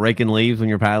y'all call it raking leaves when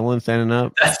you're paddling, standing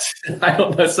up? I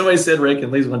don't know. Somebody said raking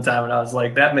leaves one time, and I was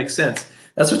like, that makes sense.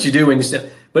 That's what you do when you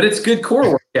stand. But it's good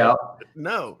core workout.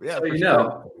 No, yeah,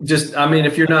 so, just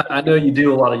if you're not, I know you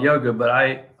do a lot of yoga, but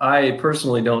I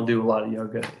personally don't do a lot of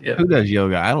yoga. Yeah. Who does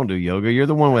yoga? I don't do yoga. You're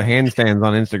the one with handstands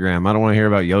on Instagram. I don't want to hear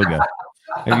about yoga.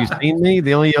 Have you seen me?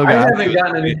 The only yoga I haven't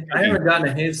gotten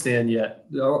a handstand yet.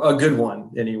 A good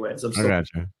one, anyways. I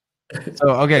gotcha. So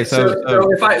okay,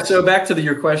 so back to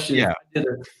your question. Yeah.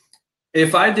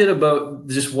 If I did a boat,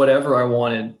 just whatever I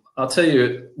wanted, I'll tell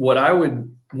you what I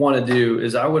would want to do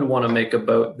is I would want to make a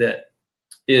boat that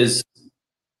is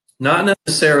not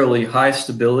necessarily high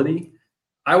stability.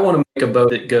 I want to make a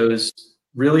boat that goes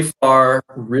really far,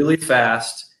 really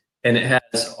fast, and it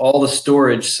has all the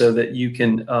storage so that you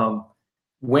can,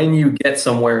 when you get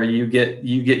somewhere, you get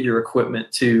your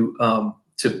equipment to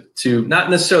not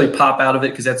necessarily pop out of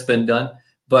it because that's been done,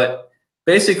 but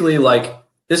basically like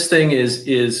this thing is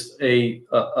it's a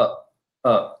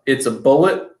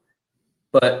bullet,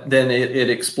 but then it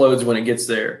explodes when it gets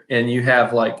there, and you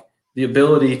have like the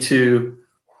ability to.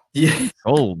 Yeah.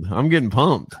 Cold. I'm getting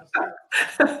pumped.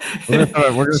 We're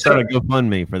gonna start a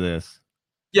GoFundMe for this.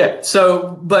 Yeah.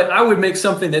 So, but I would make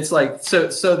something that's like so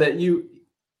that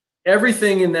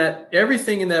everything in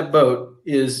that boat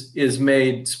is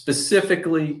made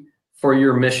specifically for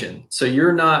your mission. So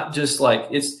you're not just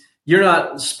like you're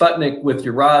not Sputnik with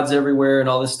your rods everywhere and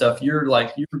all this stuff. You're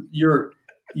like you're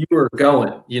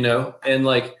going, and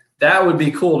like that would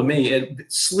be cool to me.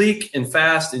 It's sleek and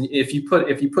fast, and if you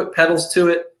put pedals to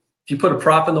it, if you put a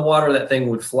prop in the water, that thing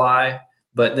would fly.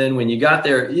 But then when you got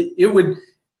there, it would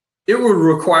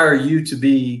require you to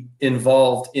be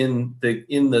involved in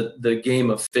the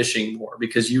game of fishing more,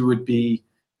 because you would be.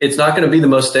 It's not going to be the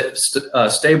most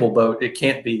stable boat. It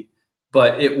can't be,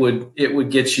 but it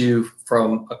would get you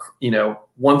from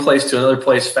one place to another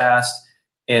place fast,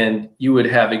 and you would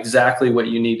have exactly what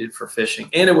you needed for fishing,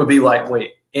 and it would be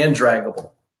lightweight and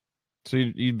draggable. So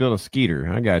you'd build a skeeter.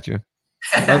 I got you.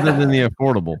 Other than the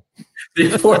affordable.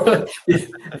 There's a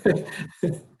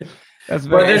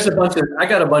bunch of. I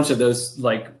got a bunch of those.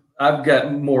 Like I've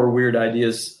got more weird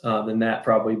ideas than that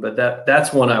probably, but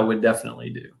that's one I would definitely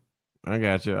do. I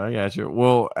got you.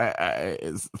 Well,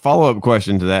 follow up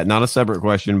question to that, not a separate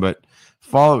question, but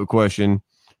follow up question.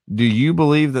 Do you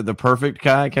believe that the perfect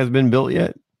kayak has been built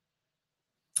yet?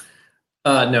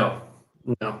 No.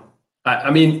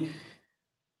 I mean,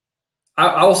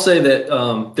 I'll say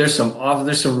that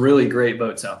there's some really great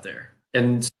boats out there,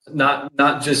 and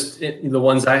not just the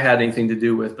ones I had anything to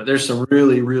do with, but there's some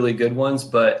really, really good ones.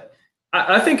 But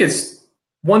I think it's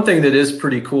one thing that is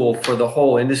pretty cool for the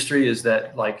whole industry is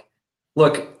that, like,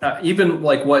 look, even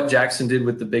like what Jackson did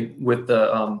with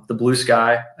the Blue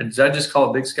Sky. Did I just call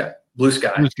it Big Sky? Blue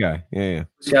Sky. Blue Sky. Yeah.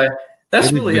 Blue Sky.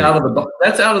 That's really out of the box.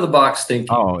 That's out of the box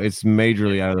thinking. Oh, it's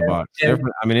majorly out of the box. I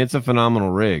mean, it's a phenomenal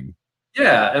rig.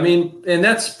 Yeah, I mean, and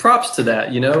that's props to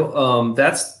that.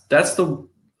 That's the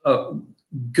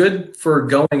good for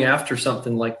going after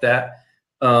something like that.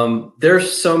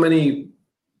 There's so many,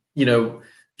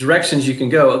 directions you can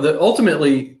go.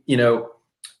 Ultimately,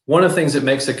 one of the things that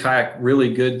makes a kayak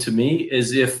really good to me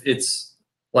is if it's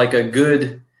like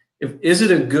is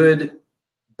it a good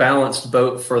balanced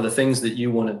boat for the things that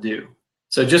you want to do?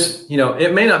 So just,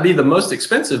 it may not be the most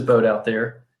expensive boat out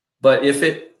there, but if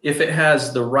it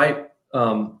has the right,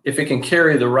 if it can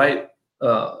carry the right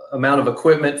amount of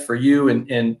equipment for you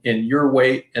and your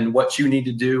weight and what you need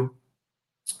to do,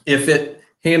 if it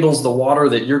handles the water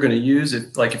that you're going to use,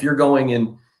 if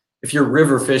you're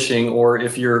river fishing, or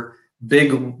if you're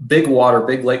big water,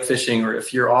 big lake fishing, or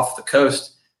if you're off the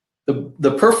coast,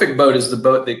 the perfect boat is the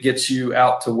boat that gets you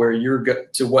out to where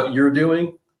to what you're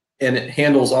doing, and it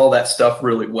handles all that stuff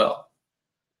really well.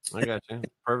 I got you.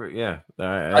 Perfect. Yeah.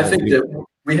 I think that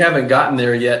we haven't gotten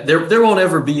there yet. There won't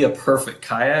ever be a perfect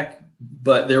kayak,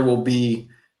 but there's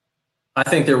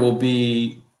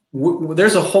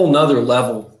a whole nother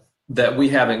level that we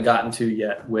haven't gotten to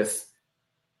yet with,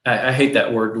 I hate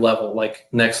that word level, like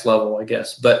next level, I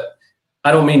guess, but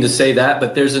I don't mean to say that,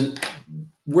 but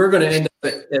we're going to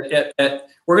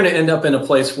end up in a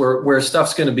place where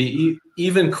stuff's going to be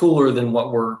even cooler than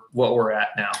what we're at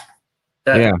now.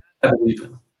 I believe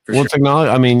in. Well,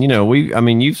 technology. I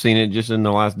mean, you've seen it just in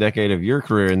the last decade of your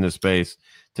career in this space.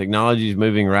 Technology is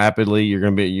moving rapidly. You're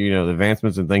going to be, the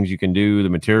advancements and things you can do, the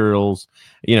materials,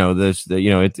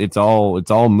 it's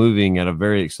all moving at a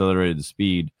very accelerated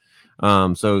speed.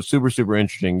 So super, super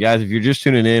interesting, guys. If you're just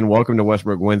tuning in, welcome to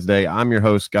Westbrook Wednesday. I'm your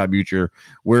host, Scott Butcher.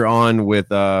 We're on with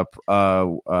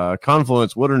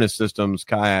Confluence Wilderness Systems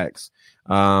Kayaks.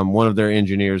 One of their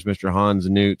engineers, Mr. Hans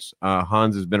Newts.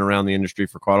 Hans has been around the industry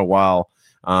for quite a while.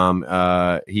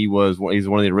 He's one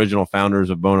of the original founders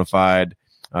of Bonafide.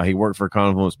 He worked for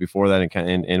Confluence before that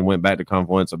and went back to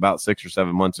Confluence about 6 or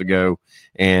 7 months ago,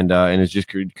 and is just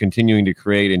continuing to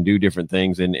create and do different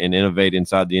things and innovate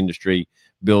inside the industry,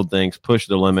 build things, push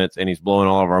the limits, and he's blowing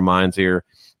all of our minds here.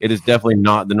 It is definitely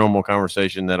not the normal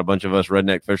conversation that a bunch of us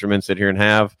redneck fishermen sit here and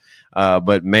have,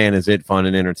 but man, is it fun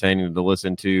and entertaining to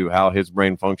listen to how his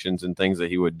brain functions and things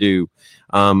that he would do.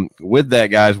 With that,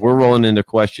 guys, we're rolling into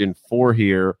question 4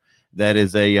 here. That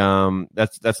is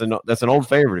that's an old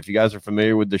favorite. If you guys are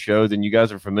familiar with the show, then you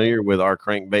guys are familiar with our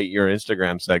Crankbait Your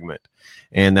Instagram segment,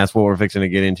 and that's what we're fixing to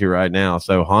get into right now.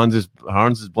 So Hans is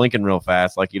blinking real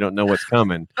fast, like you don't know what's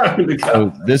coming.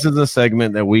 So this is a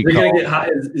segment that we call. Get hot.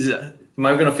 Am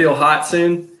I going to feel hot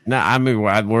soon? No, I mean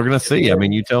we're going to see. I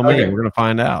mean, you tell me. Okay. We're going to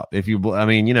find out. If you,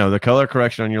 the color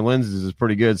correction on your lenses is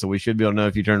pretty good, so we should be able to know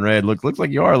if you turn red. Looks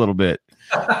like you are a little bit.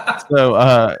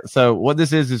 So what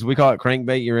this is we call it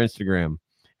Crankbait Your Instagram,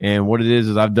 and what it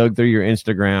is I've dug through your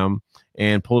Instagram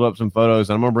and pulled up some photos.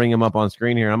 And I'm gonna bring them up on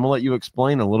screen here. I'm gonna let you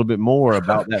explain a little bit more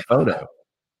about that photo.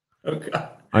 Okay.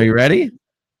 Are you ready?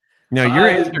 Now your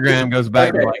Instagram goes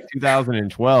back to like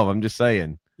 2012. I'm just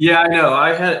saying. Yeah, I know.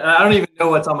 I don't even know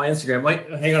what's on my Instagram. Like,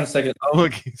 hang on a second. Oh,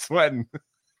 look, he's sweating.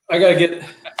 I gotta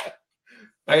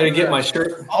get my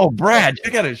shirt. Oh, Brad,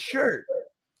 check out his shirt.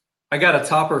 I got a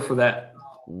topper for that.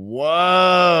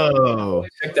 Whoa.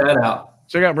 Check that out.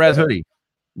 Check out Brad's hoodie.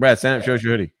 Brad, stand up, show us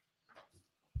your hoodie.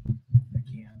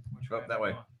 Up that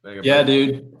way. Yeah,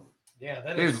 dude.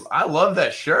 Yeah, dude, I love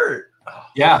that shirt.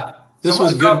 Yeah. This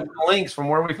was good. Links from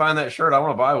where we find that shirt. I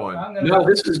want to buy one. No,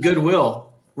 this is Goodwill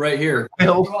right here.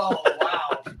 Oh, wow.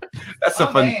 That's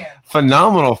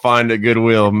phenomenal find at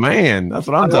Goodwill. Man, that's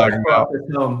what I'm talking about.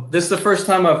 This is the first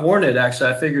time I've worn it,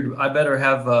 actually. I figured I better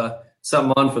have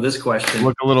something on for this question.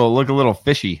 Look a little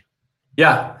fishy.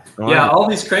 Yeah. Yeah, all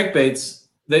these crankbaits,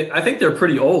 I think they're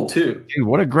pretty old too. Dude,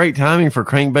 what a great timing for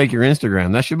Crankbait Your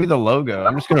Instagram. That should be the logo.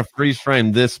 I'm just going to freeze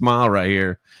frame this smile right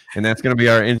here, and that's going to be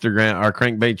our Instagram, our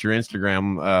Crankbait Your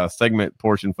Instagram segment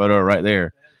portion photo right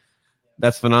there.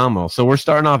 That's phenomenal. So we're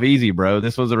starting off easy, bro.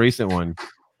 This was a recent one.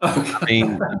 I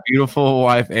mean, beautiful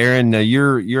wife, Erin. Now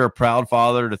you're a proud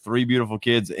father to 3 beautiful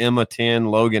kids: Emma 10,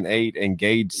 Logan 8, and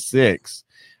Gage 6.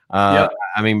 Yep.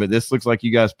 I mean, but this looks like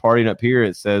you guys partying up here.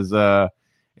 It says I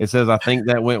think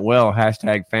that went well.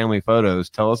 # family photos.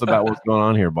 Tell us about what's going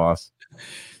on here, boss.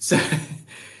 So,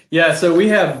 yeah, so we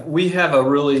have a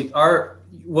really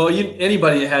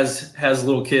anybody that has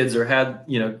little kids or had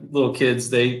little kids,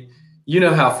 they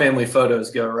how family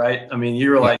photos go, right? I mean,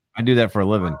 you're like, I do that for a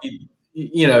living.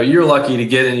 You're lucky to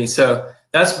get any. So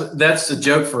that's a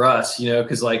joke for us,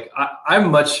 because like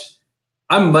I'm much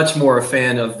more a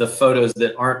fan of the photos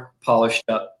that aren't polished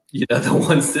up, the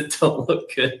ones that don't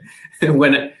look good. And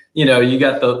when you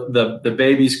got the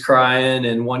babies crying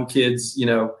and one kid's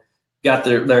got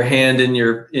their hand in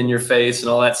your face and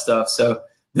all that stuff. So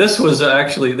this one was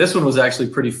actually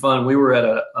pretty fun. We were at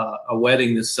a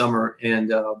wedding this summer,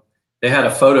 and they had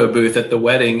a photo booth at the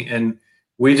wedding, and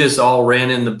we just all ran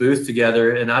in the booth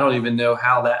together, and I don't even know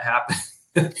how that happened.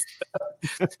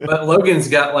 But Logan's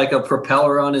got like a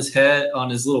propeller on his head,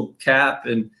 on his little cap,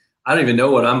 and I don't even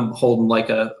know what I'm holding, like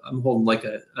a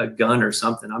gun or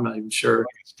something. I'm not even sure.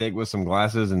 Stick with some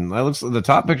glasses, and the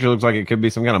top picture looks like it could be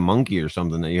some kind of monkey or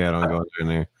something that you had on going in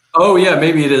there. Oh yeah,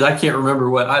 maybe it is. I can't remember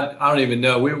what. I don't even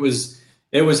know. It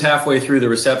was halfway through the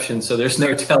reception, so there's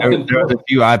no telling. There was a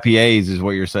few IPAs, is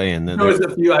what you're saying. There was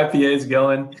a few IPAs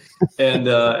going, and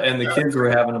the kids were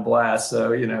having a blast.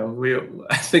 So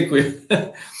I think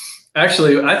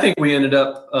we ended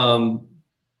up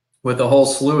with a whole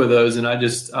slew of those, and I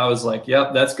was like,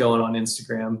 yep, that's going on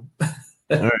Instagram. All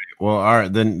right. Well, all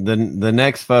right. Then the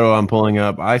next photo I'm pulling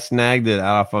up, I snagged it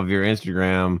off of your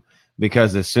Instagram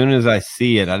because as soon as I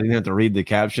see it, I didn't have to read the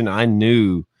caption. I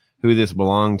knew who this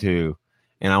belonged to.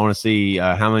 And I want to see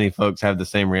how many folks have the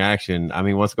same reaction. I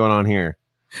mean, what's going on here?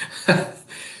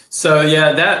 So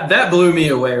yeah, that blew me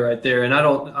away right there. And I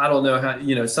don't know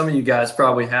how, some of you guys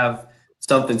probably have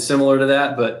something similar to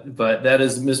that, but that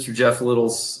is Mr. Jeff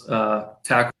Little's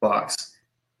tackle box.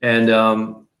 And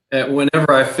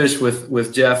whenever I fish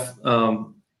with Jeff,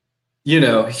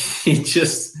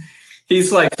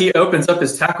 he opens up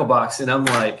his tackle box, and I'm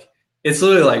like, it's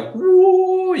literally like,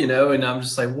 woo, and I'm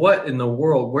just like, what in the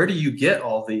world? Where do you get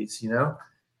all these?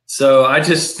 So I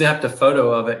just snapped a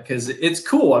photo of it because it's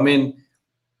cool. I mean,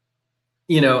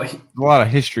 a lot of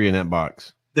history in that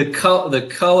box. The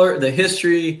color, the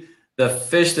history, the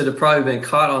fish that have probably been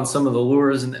caught on some of the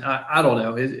lures, and I don't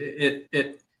know.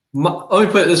 Let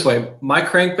me put it this way: my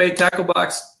crankbait tackle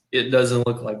box, it doesn't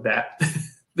look like that.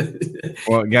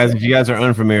 Well, guys, if you guys are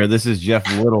unfamiliar, this is Jeff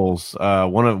Little's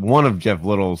one of Jeff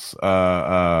Little's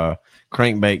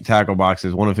crankbait tackle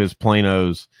boxes, one of his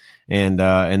planos, and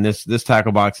this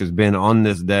tackle box has been on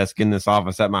this desk in this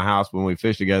office at my house when we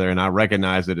fish together, and I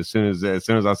recognized it as soon as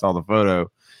I saw the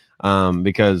photo.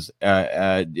 Because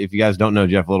if you guys don't know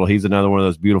Jeff Little, he's another one of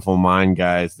those beautiful mind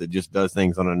guys that just does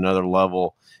things on another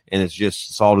level, and it's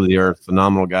just salt of the earth,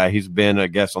 phenomenal guy. He's been a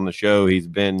guest on the show. He's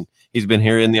been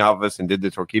here in the office and did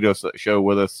the Torquedo show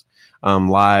with us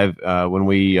live when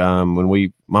we my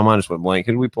mind just went blank.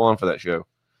 Who did we pull on for that show?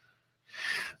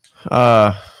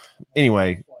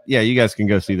 Anyway, yeah, you guys can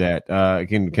go see that.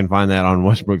 Can find that on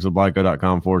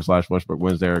westbrooksupplyco.com/Westbrook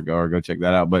Wednesday or go check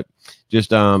that out. But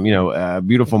just a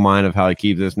beautiful mind of how he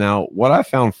keeps this. Now, what I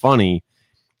found funny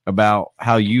about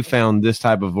how you found this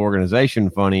type of organization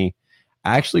funny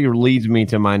actually leads me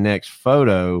to my next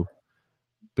photo,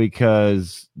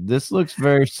 because this looks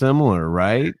very similar,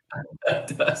 right?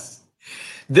 That does.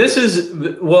 This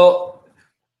is, well,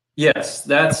 yes,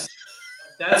 that's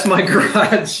my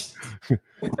garage.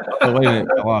 Oh, wait a minute,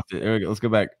 I lost it. There we go. Let's go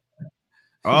back.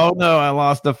 Oh no, I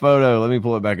lost the photo. Let me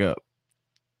pull it back up.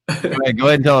 Okay, go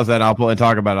ahead and tell us that. I'll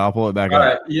talk about it. I'll pull it back up. All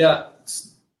right, yeah.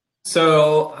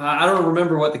 So I don't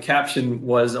remember what the caption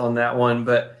was on that one,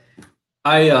 but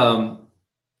I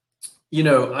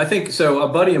think so. A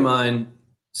buddy of mine,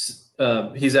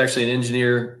 he's actually an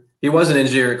engineer. He was an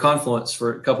engineer at Confluence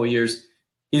for a couple of years.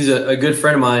 He's a good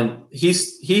friend of mine.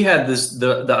 He had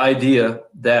the idea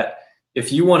that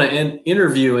if you want to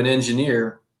interview an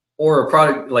engineer or a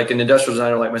product, like an industrial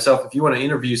designer like myself, if you want to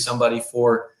interview somebody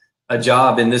for a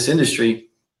job in this industry,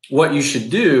 what you should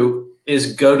do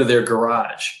is go to their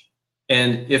garage.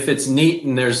 And if it's neat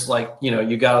and there's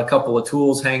you got a couple of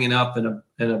tools hanging up and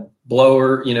a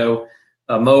blower,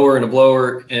 a mower and a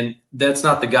blower, and that's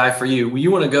not the guy for you.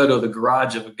 You want to go to the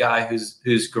garage of a guy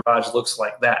whose garage looks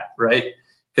like that, right?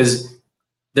 Because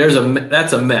that's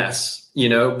a mess,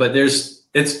 but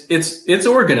it's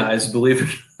organized, believe it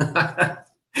or not.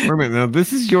 Wait a minute, now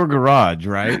this is your garage,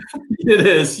 right? It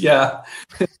is, yeah.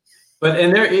 But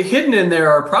hidden in there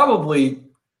are probably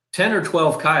 10 or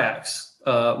 12 kayaks.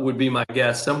 would be my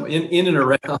guess. Some in and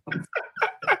around.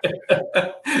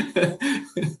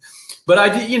 But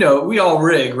I do, we all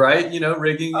rig, right?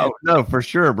 Rigging. Oh no, for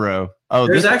sure, bro. Oh,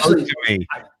 There's this actually, to me.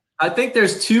 I think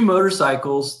there's 2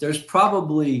 motorcycles. There's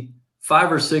probably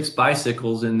 5 or 6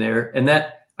 bicycles in there, and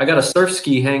that I got a surf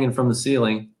ski hanging from the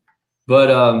ceiling.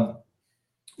 But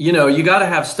you got to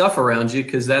have stuff around you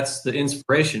because that's the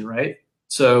inspiration, right?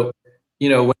 So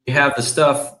when you have the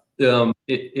stuff,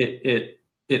 it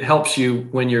helps you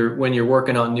when you're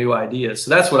working on new ideas.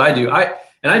 So that's what I do.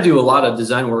 I do a lot of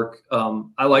design work.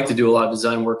 I like to do a lot of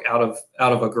design work out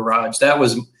of a garage.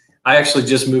 I actually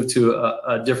just moved to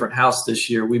a different house this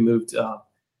year. We moved to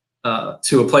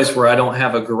a place where I don't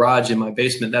have a garage in my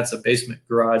basement. That's a basement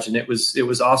garage, and it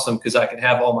was awesome because I could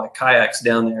have all my kayaks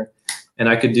down there, and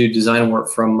I could do design work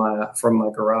from my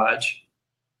garage.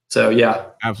 So yeah,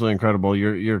 absolutely incredible.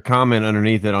 Your comment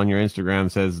underneath it on your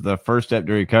Instagram says the first step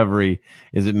to recovery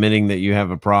is admitting that you have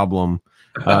a problem.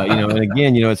 And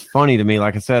again, it's funny to me.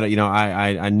 Like I said,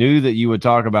 I knew that you would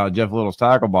talk about Jeff Little's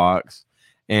tackle box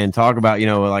and talk about,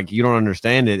 like you don't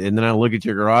understand it. And then I look at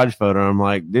your garage photo and I'm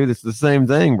like, dude, it's the same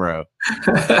thing, bro.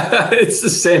 It's the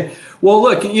same. Well,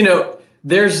 look,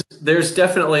 there's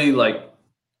definitely like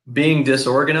being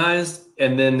disorganized.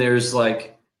 And then there's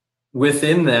like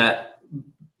within that,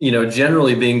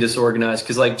 generally being disorganized.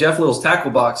 Cause like Jeff Little's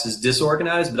tackle box is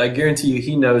disorganized, but I guarantee you,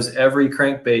 he knows every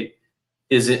crankbait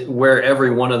is it where every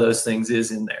one of those things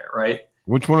is in there, right?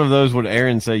 Which one of those would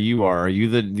Aaron say you are? Are you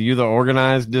the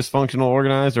organized, dysfunctional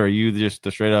organized, or are you just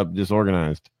the straight up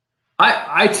disorganized?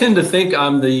 I tend to think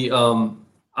I'm the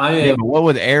I am. Yeah, but what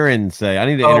would Aaron say? I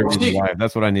need to interview his wife.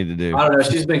 That's what I need to do. I don't know.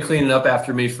 She's been cleaning up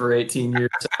after me for 18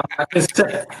 years.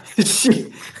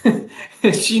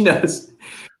 She knows.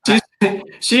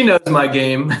 She knows my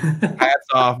game. Hats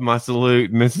off, my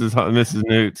salute, Mrs.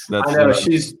 Newts. That's I know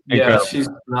she's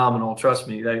phenomenal. Trust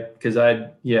me, because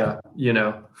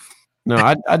No,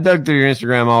 I dug through your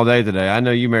Instagram all day today. I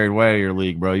know you married way out of your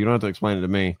league, bro. You don't have to explain it to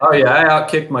me. Oh yeah, I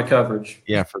outkicked my coverage.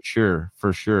 Yeah, for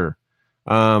sure.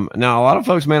 Now a lot of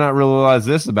folks may not realize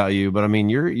this about you, but I mean,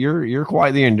 you're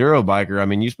quite the enduro biker. I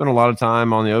mean, you spend a lot of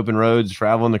time on the open roads,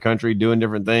 traveling the country, doing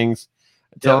different things.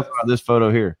 Tell us about this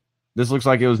photo here. This looks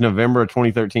like it was November of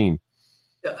 2013.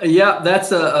 Yeah,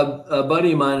 that's a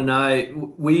buddy of mine and I.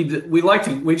 We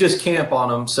just camp on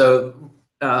them. So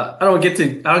I don't get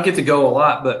to go a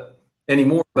lot,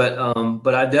 anymore.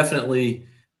 But I definitely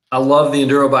I love the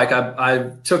enduro bike.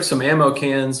 I took some ammo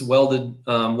cans, welded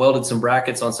some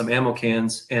brackets on some ammo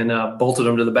cans, and bolted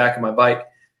them to the back of my bike.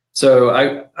 So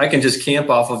I can just camp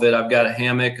off of it. I've got a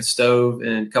hammock, a stove,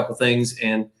 and a couple things.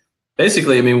 And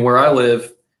basically, I mean, where I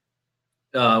live.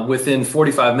 Within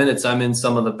 45 minutes, I'm in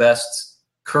some of the best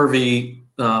curvy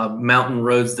mountain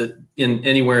roads that in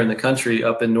anywhere in the country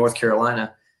up in North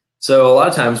Carolina. So a lot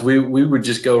of times we would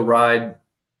just go ride.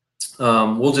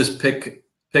 We'll just pick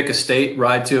a state,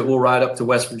 ride to it. We'll ride up to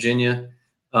West Virginia,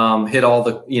 hit all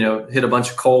the, hit a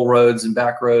bunch of coal roads and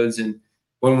back roads. And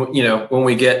when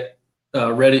we get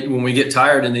ready, when we get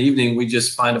tired in the evening, we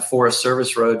just find a Forest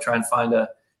Service road, try and find a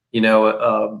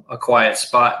quiet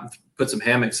spot, put some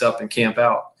hammocks up and camp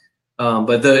out.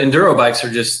 But the enduro bikes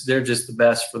they're just the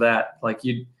best for that. Like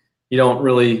you don't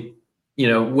really,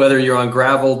 whether you're on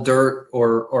gravel, dirt,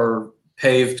 or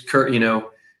paved, 20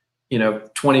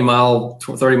 mile,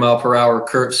 30 mile per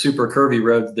hour super curvy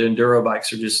roads, the enduro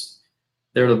bikes are just,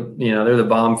 they're the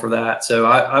bomb for that. So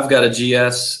I've got a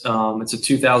GS, it's a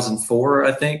 2004,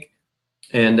 I think.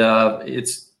 And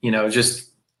it's,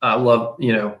 I love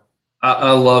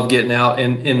getting out.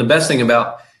 And the best thing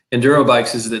about enduro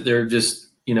bikes is that they're just,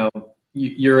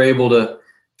 you're able to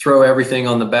throw everything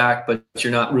on the back, but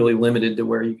you're not really limited to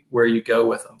where you go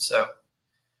with them. So,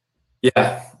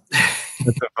 yeah.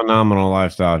 It's a phenomenal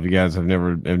lifestyle. If you guys have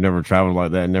never traveled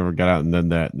like that and never got out and done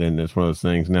that, then it's one of those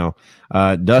things. Now,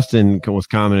 Dustin was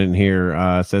commenting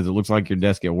here, says it looks like your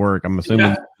desk at work. I'm assuming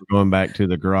you're going back to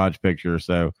the garage picture.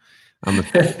 So I'm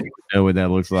assuming you know what that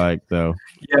looks like. So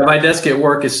yeah, my desk at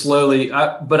work is slowly,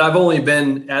 but I've only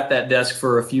been at that desk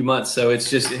for a few months. So it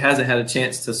hasn't had a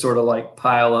chance to sort of like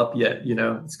pile up yet.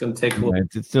 It's going to take a little.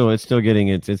 It's still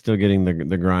getting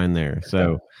the grind there.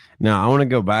 So. Now, I want to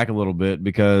go back a little bit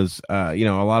because, a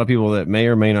lot of people that may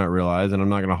or may not realize, and I'm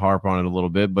not going to harp on it a little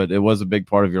bit, but it was a big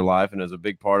part of your life and is a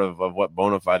big part of what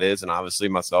Bonafide is. And obviously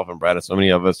myself and Brad, so many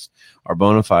of us are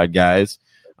Bonafide guys.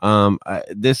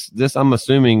 This I'm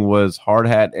assuming was Hard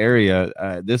Hat area.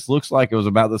 This looks like it was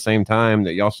about the same time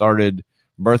that y'all started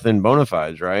birthing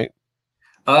Bonafides, right?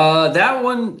 That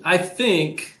one, I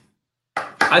think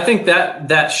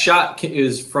that shot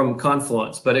is from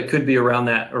Confluence, but it could be around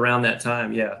that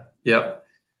time. Yeah. Yep.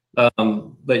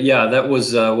 but yeah, that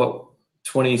was what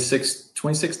 2016.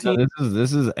 No,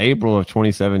 this is April of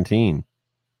 2017.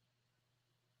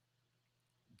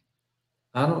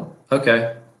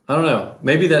 Okay. I don't know.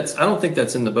 Maybe I don't think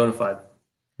that's in the Bonafide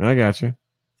I got you.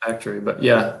 factory, but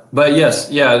yes.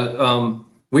 Yeah.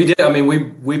 We did. I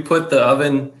mean, we put the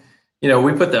oven,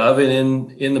 we put the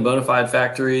oven in the Bonafide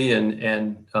factory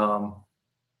and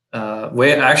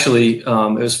we actually, it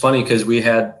was funny because we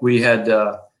had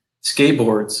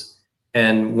skateboards,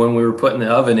 and when we were putting the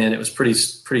oven in, it was pretty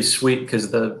sweet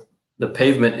because the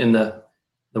pavement in the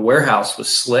warehouse was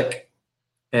slick,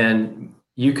 and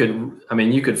you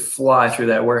could fly through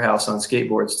that warehouse on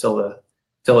skateboards till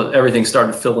everything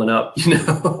started filling up.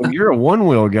 Well, you're a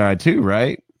one-wheel guy too,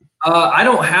 right? I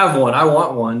don't have one. I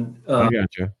want one. I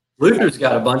got you. Luther's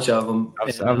got a bunch of them.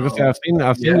 I've seen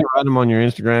you ride them on your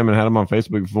Instagram and had them on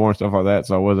Facebook before and stuff like that,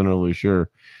 so I wasn't really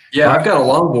sure. Yeah, I've got a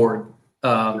longboard.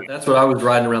 That's what I was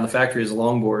riding around the factory, is a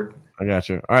longboard. I got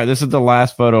you. All right, this is the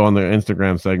last photo on the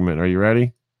Instagram segment. Are you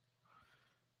ready?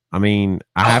 I mean,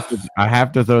 I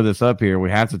have to throw this up here.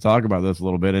 We have to talk about this a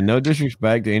little bit. And no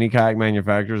disrespect to any kayak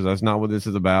manufacturers, that's not what this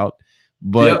is about.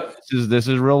 But this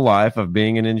is real life of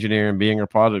being an engineer and being a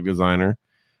product designer.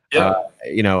 Yeah.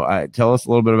 Tell us a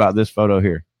little bit about this photo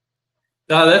here.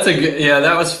 No, that's a good. Yeah,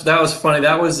 that was funny.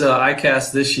 That was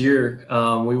ICAST this year.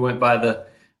 We went by the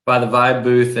Vibe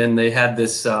booth, and they had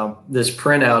this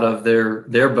printout of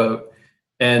their boat,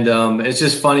 and it's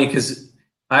just funny because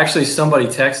actually somebody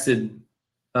texted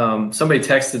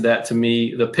that to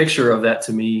me, the picture of that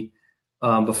to me,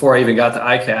 before I even got to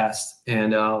ICAST,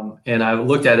 and I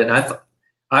looked at it, and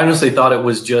I honestly thought it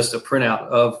was just a printout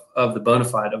of the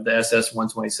Bonafide, of the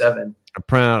SS-127. A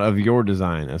printout of your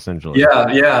design, essentially.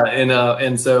 Yeah,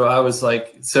 and so I was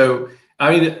like, I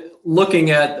mean,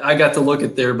 I got to look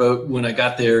at their boat when I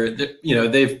got there.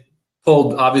 They've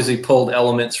obviously pulled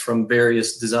elements from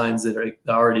various designs that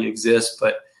already exist,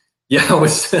 but yeah,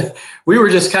 we were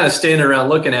just kind of standing around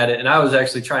looking at it, and I was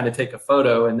actually trying to take a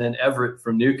photo, and then Everett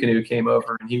from New Canoe came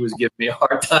over, and he was giving me a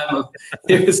hard time.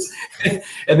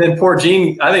 And then poor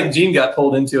Gene, I think Gene got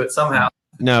pulled into it somehow.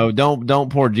 No, don't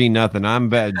pour Gene nothing. I'm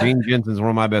bad. Gene Jensen's one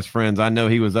of my best friends. I know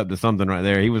he was up to something right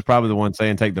there. He was probably the one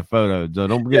saying take the photo. So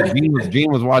don't forget,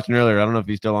 Gene was watching earlier. I don't know if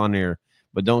he's still on here,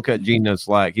 but don't cut Gene no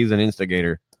slack. He's an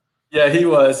instigator. Yeah, he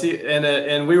was.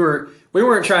 And we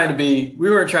weren't trying to be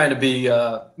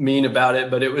mean about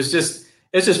it, but it's just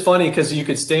funny because you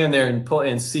could stand there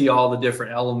and see all the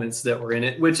different elements that were in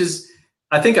it, which is,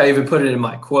 I think I even put it in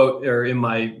my quote or in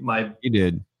my you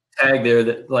did tag there,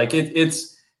 that like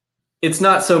it's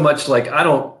not so much like I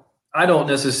don't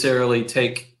necessarily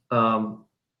take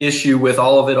issue with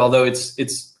all of it, although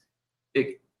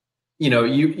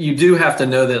you do have to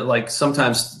know that like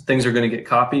sometimes things are going to get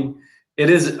copied. It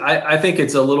is. I think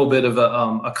it's a little bit of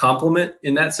a compliment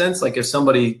in that sense. Like if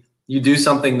you do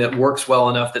something that works well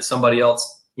enough that somebody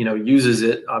else, uses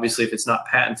it, obviously if it's not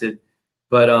patented,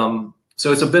 but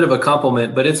so it's a bit of a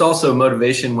compliment, but it's also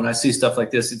motivation. When I see stuff like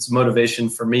this, it's motivation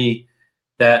for me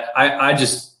that I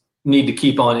just need to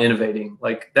keep on innovating.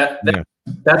 Like that's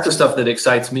the stuff that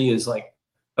excites me, is like,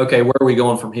 okay, where are we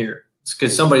going from here? It's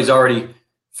because somebody's already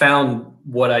found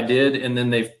what I did, and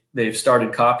then they've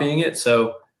started copying it.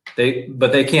 So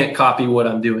they can't copy what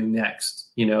I'm doing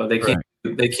next. They can't.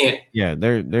 Right. They can't. Yeah,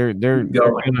 they're trying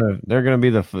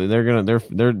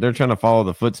to follow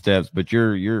the footsteps, but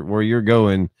you're where you're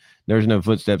going. There's no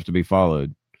footsteps to be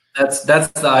followed. That's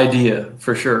the idea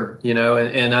for sure.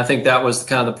 And I think that was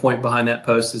kind of the point behind that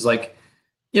post, is like,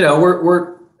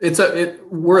 we're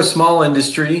a small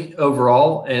industry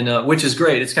overall, and which is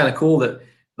great. It's kind of cool that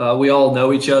we all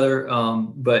know each other.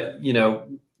 But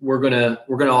we're gonna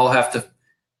all have to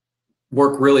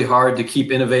work really hard to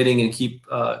keep innovating and keep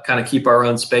our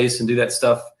own space and do that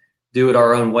stuff, do it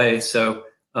our own way. So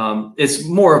it's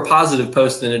more a positive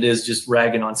post than it is just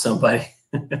ragging on somebody.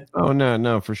 Oh,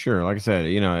 no, for sure. Like I said,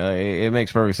 it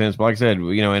makes perfect sense. But like I said,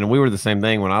 and we were the same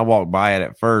thing when I walked by it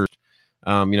at first.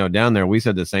 Down there, we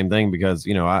said the same thing because,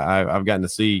 I've gotten to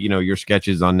see, your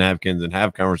sketches on napkins and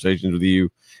have conversations with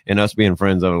you and us being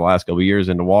friends over the last couple of years,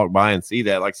 and to walk by and see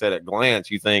that, like I said, at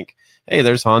glance, you think, hey,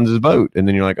 there's Hans's boat. And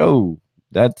then you're like, oh,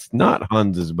 that's not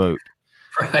Hans's boat.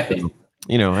 Right. So,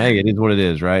 hey, it is what it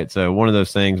is, right? So one of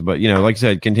those things, but like I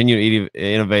said, continue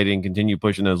innovating, continue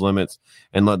pushing those limits,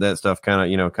 and let that stuff kind of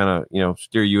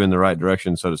steer you in the right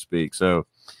direction, so to speak. So,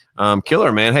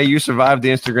 killer, man. Hey, you survived the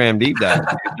Instagram deep dive.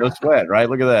 No sweat, right?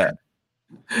 Look at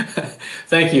that.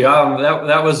 Thank you.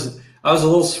 That was, I was a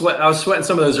little sweat. I was sweating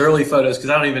some of those early photos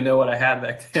because I don't even know what I had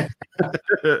back there.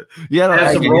 Yeah, I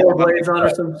had some rollerblades on or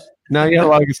some. No, you had a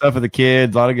lot of good stuff for the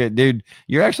kids. A lot of good, dude.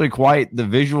 You're actually quite the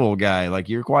visual guy. Like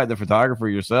you're quite the photographer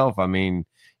yourself. I mean,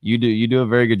 you do a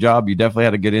very good job. You definitely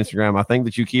had a good Instagram. I think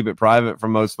that you keep it private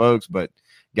from most folks, but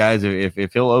guys,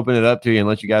 if he'll open it up to you and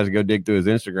let you guys go dig through his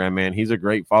Instagram, man, he's a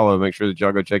great follow. Make sure that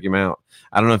y'all go check him out.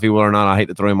 I don't know if he will or not. I hate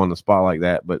to throw him on the spot like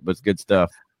that, but it's good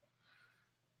stuff.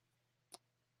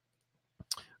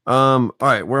 All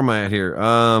right, where am I at here?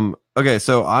 Okay,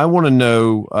 so I want to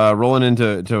know, rolling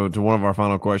into one of our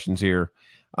final questions here.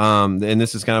 And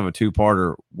this is kind of a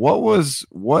two-parter.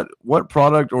 What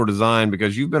product or design,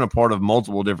 because you've been a part of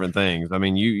multiple different things. I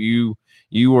mean, you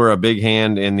were a big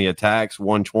hand in the Attacks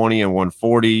 120 and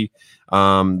 140,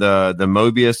 the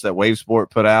Mobius that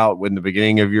Wavesport put out in the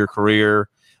beginning of your career.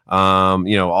 All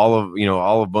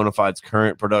of Bonafide's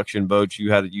current production boats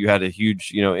you had a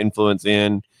huge influence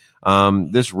in.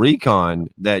 This Recon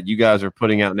that you guys are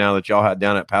putting out now that y'all had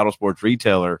down at Paddle Sports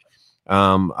Retailer.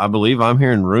 I believe I'm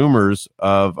hearing rumors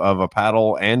of a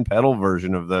paddle and pedal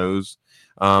version of those.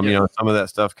 Some of that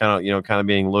stuff kind of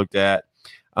being looked at.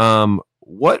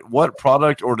 What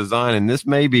product or design, and this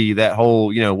may be that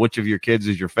whole, which of your kids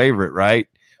is your favorite, right?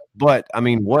 But I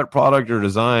mean, what product or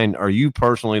design are you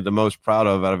personally the most proud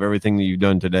of out of everything that you've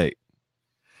done to date?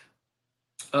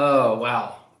 Oh,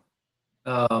 wow.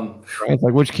 It's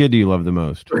like, which kid do you love the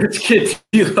most? Which kid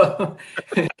do you love?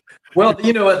 Well,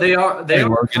 you know what they are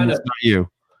kind of you.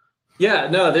 Yeah,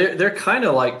 no, they're kind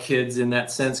of like kids in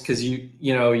that sense because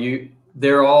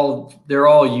they're all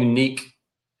unique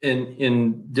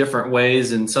in different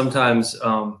ways, and sometimes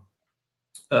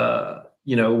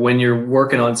when you're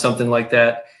working on something like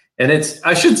that, and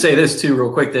I should say this too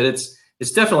real quick, that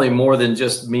it's definitely more than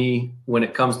just me when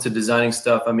it comes to designing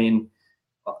stuff. I mean,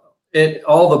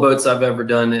 all the boats I've ever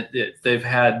done, they've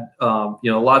had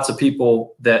lots of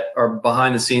people that are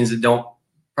behind the scenes that don't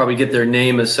probably get their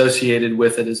name associated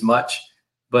with it as much,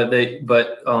 but there's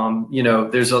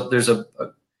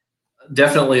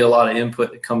definitely a lot of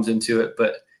input that comes into it.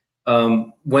 But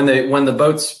when the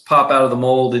boats pop out of the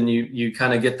mold and you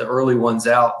kind of get the early ones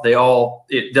out,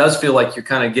 it does feel like you're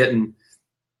kind of getting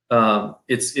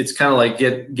it's kind of like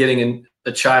getting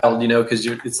a child, because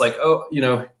it's like, oh,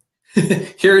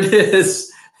 here it is.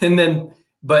 And then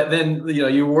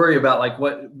you worry about like,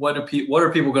 what are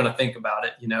people going to think about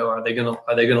it? Are they going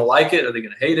to like it? Are they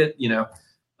going to hate it?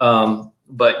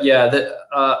 But yeah,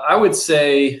 I would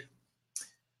say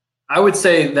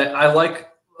that I like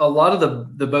a lot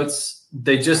of the boats.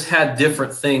 They just had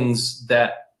different things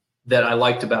that I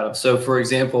liked about them. So for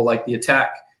example, like the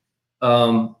Attack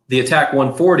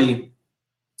 140,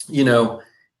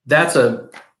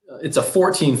 it's a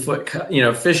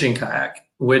 14-foot, fishing kayak,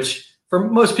 which for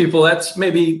most people, that's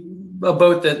maybe a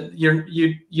boat that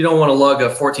you don't want to lug a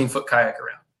 14-foot kayak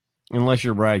around. Unless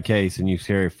you're Brad Case and you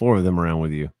carry 4 of them around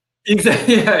with you.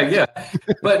 Exactly. Yeah.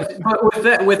 But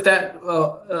with that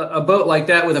a boat like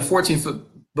that, with a 14-foot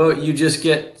boat, you just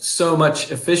get so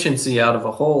much efficiency out of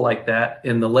a hull like that.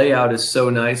 And the layout is so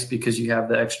nice because you have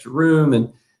the extra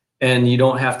room and you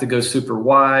don't have to go super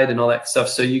wide and all that stuff.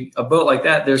 So a boat like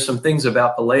that, there's some things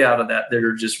about the layout of that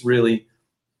are just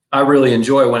I really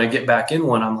enjoy. When I get back in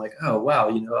one, I'm like, oh wow,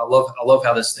 I love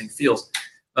how this thing feels.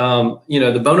 The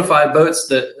Bonafide boats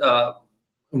that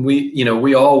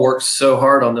we all worked so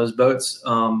hard on those boats.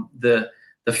 The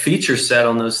feature set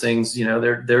on those things,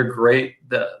 they're great.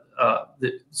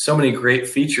 So many great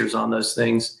features on those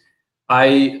things.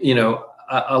 I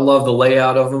love the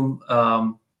layout of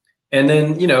them. And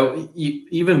then,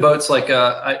 even boats like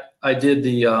I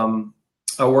did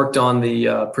I worked on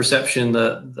the Perception,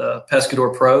 the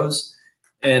Pescador Pros,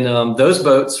 and those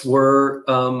boats were,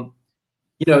 I'm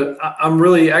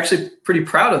really actually pretty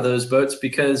proud of those boats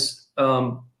because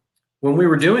when we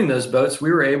were doing those boats,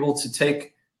 we were able to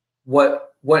take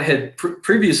what had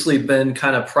previously been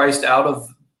kind of priced out of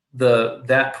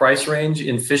that price range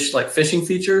in fishing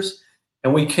features,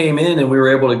 and we came in and we were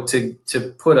able to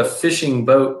put a fishing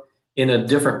boat in a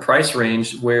different price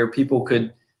range where people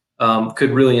could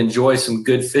really enjoy some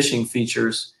good fishing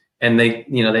features. And they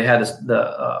had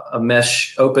a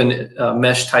mesh, open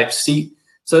mesh type seat.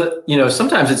 So,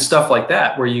 sometimes it's stuff like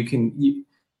that where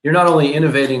you're not only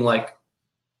innovating like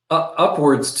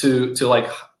upwards to like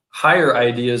higher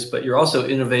ideas, but you're also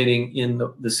innovating in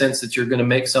the sense that you're going to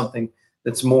make something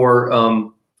that's more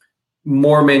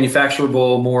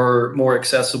manufacturable, more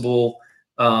accessible,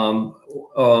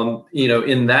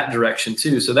 in that direction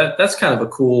too. So that's kind of a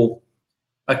cool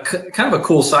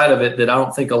side of it that I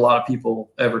don't think a lot of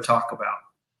people ever talk about.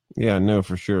 Yeah, no,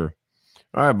 for sure.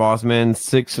 All right, boss man.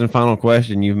 Sixth and final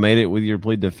question. You've made it with your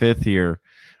plead the fifth here.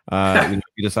 You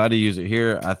decide to use it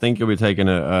here. I think you'll be taking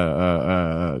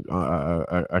a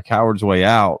coward's way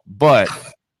out, but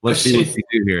let's see what you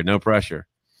do here. No pressure.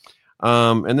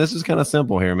 And this is kind of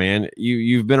simple here, man.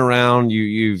 You've been around.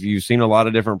 You've seen a lot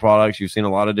of different products. You've seen a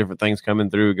lot of different things coming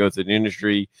through. Go through the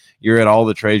industry. You're at all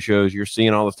the trade shows. You're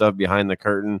seeing all the stuff behind the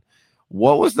curtain.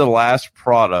 What was the last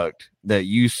product that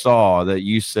you saw that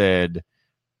you said,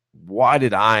 why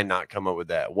did I not come up with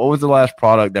that? What was the last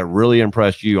product that really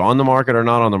impressed you, on the market or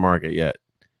not on the market yet?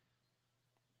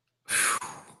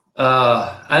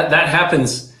 That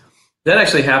happens. That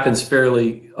actually happens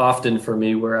fairly often for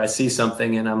me, where I see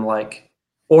something and I'm like,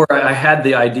 or I had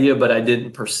the idea, but I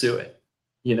didn't pursue it,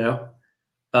 you know?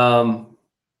 I'm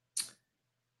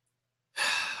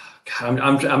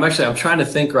trying to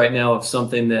think right now of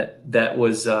something that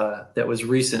was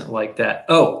recent like that.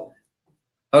 Oh,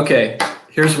 okay.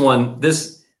 Here's one.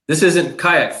 This isn't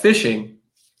kayak fishing.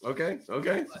 Okay.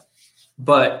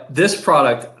 But this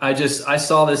product, I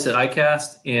saw this at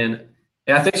ICAST, and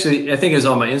I think it was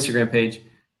on my Instagram page.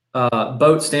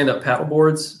 Boat stand-up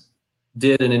paddleboards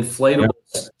did an inflatable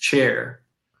chair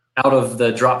out of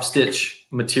the drop stitch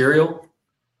material,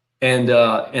 and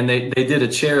they did a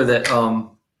chair that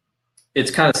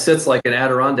it kind of sits like an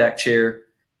Adirondack chair,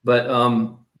 but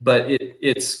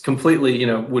it's completely,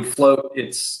 would float.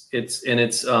 It's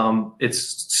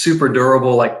super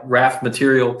durable, like raft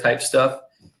material type stuff.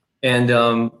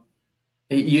 And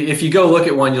if you go look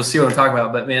at one, you'll see what I'm talking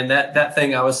about. But man, that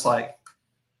thing, I was like,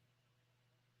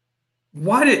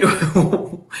 why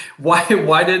didn't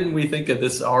we think of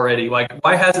this already? Like,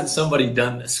 why hasn't somebody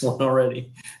done this one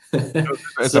already?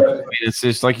 It's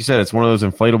just like you said, it's one of those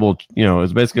inflatable,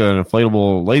 it's basically an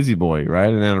inflatable lazy boy, right?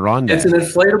 An Adirondack. It's an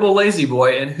inflatable lazy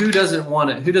boy, and who doesn't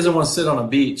want it? Who doesn't want to sit on a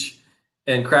beach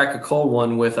and crack a cold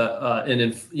one with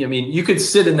you could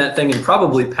sit in that thing and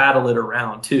probably paddle it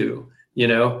around too,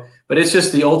 but it's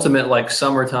just the ultimate, like,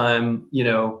 summertime,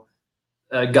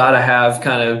 gotta have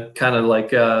kind of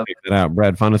like Check it out,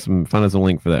 Brad. Find us a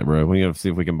link for that, bro. We got to see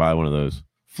if we can buy one of those.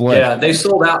 Yeah, they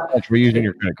sold out. We're using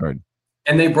your credit card.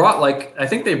 And they brought I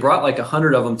think they brought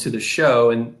 100 of them to the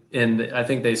show, and I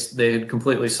think they had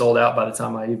completely sold out by the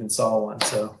time I even saw one.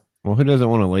 So, well, who doesn't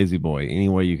want a lazy boy? Any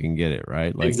way you can get it,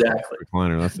 right? Like, exactly.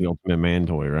 Recliner, that's the ultimate man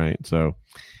toy, right? So,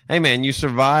 hey man, you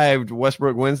survived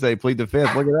Westbrook Wednesday. Plead the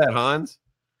fifth. Look at that, Hans.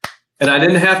 And I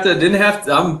didn't have to.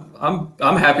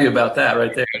 I'm happy about that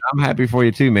right there. I'm happy for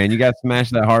you too, man. You got to smash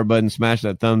that heart button, smash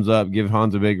that thumbs up, give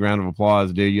Hans a big round of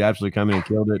applause, dude. You absolutely come in and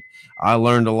killed it. I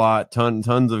learned a lot, tons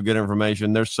of good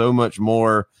information. There's so much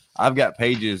more. I've got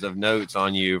pages of notes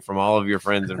on you from all of your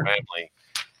friends and family,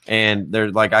 and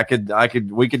they're like,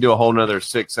 we could do a whole nother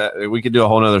 6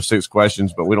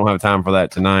 questions, but we don't have time for that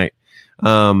tonight.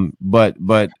 But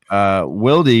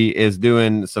Wildy is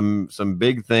doing some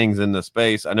big things in the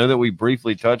space. I know that we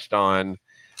briefly touched on,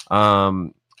 my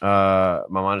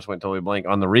mind just went totally blank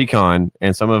on the Recon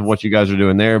and some of what you guys are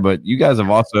doing there, but you guys have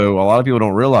also, a lot of people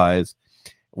don't realize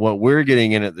what we're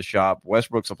getting in at the shop,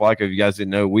 Westbrook Supply Co. If you guys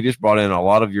didn't know, we just brought in a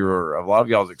lot of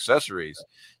y'all's accessories.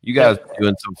 You guys are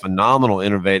doing some phenomenal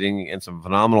innovating and some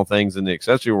phenomenal things in the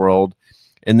accessory world.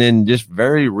 And then just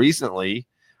very recently,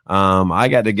 I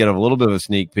got to get a little bit of a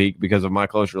sneak peek because of my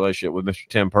close relationship with Mr.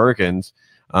 Tim Perkins.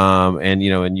 And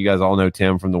you guys all know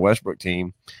Tim from the Westbrook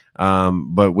team.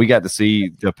 But we got to see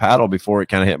the paddle before it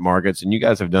kind of hit markets, and you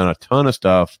guys have done a ton of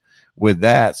stuff with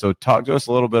that. So talk to us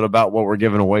a little bit about what we're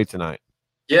giving away tonight.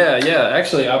 Yeah.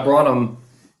 Actually, I brought them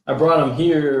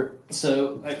here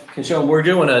so I can show them. We're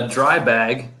doing a dry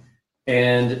bag,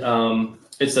 and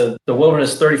it's the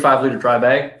Wilderness 35-liter dry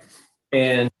bag.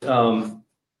 And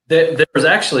there was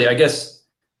actually, I guess,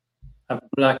 I'm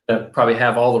not going to probably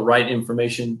have all the right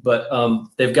information, but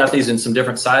they've got these in some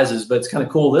different sizes. But it's kind of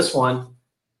cool. This one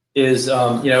is,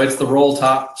 it's the roll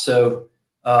top, so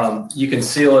you can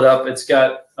seal it up. It's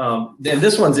got, and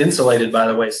this one's insulated, by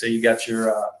the way. So you got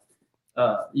your,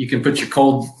 you can put your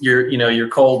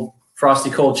cold, frosty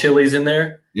cold chilies in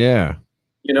there. Yeah.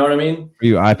 You know what I mean? Are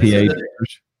you IPA?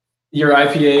 Your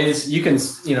IPAs, you can,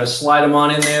 slide them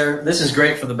on in there. This is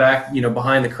great for the back,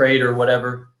 behind the crate or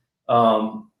whatever.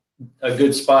 A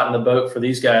good spot in the boat for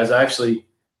these guys. Actually,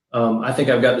 I think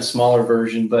I've got the smaller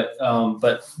version, but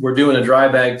we're doing a dry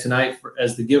bag tonight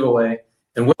as the giveaway.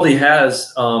 And Wildy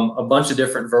has a bunch of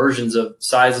different versions of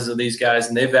sizes of these guys,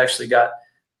 and they've actually got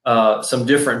some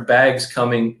different bags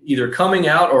coming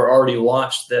out or already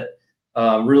launched that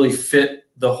really fit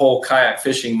the whole kayak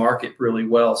fishing market really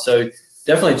well. So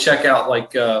definitely check out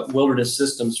Wilderness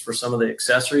Systems for some of the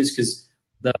accessories, because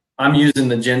I'm using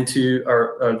the Gen 2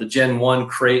 or the Gen 1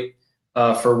 crate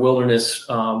for wilderness,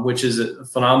 which is a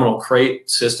phenomenal crate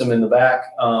system in the back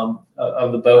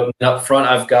of the boat. And up front,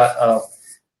 I've got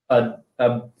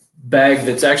a bag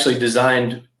that's actually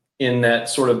designed in that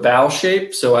sort of bow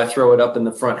shape. So I throw it up in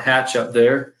the front hatch up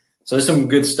there. So there's some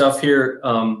good stuff here.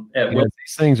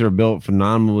 These things are built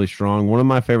phenomenally strong. One of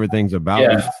my favorite things about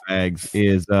these bags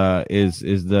is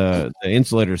the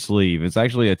insulator sleeve. It's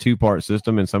actually a 2-part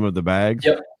system in some of the bags.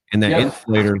 Yep. And that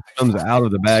insulator comes out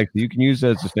of the bag. So you can use it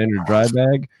as a standard dry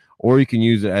bag, or you can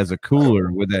use it as a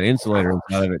cooler with that insulator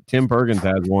inside of it. Tim Perkins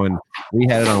has one. We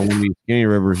had it on one of these Skinny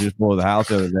Rivers just below the house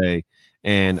the other day.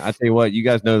 And I tell you what, you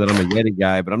guys know that I'm a Yeti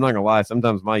guy, but I'm not going to lie.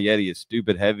 Sometimes my Yeti is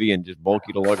stupid heavy and just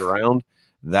bulky to lug around.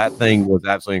 That thing was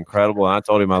absolutely incredible. And I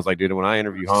told him, I was like, dude, when I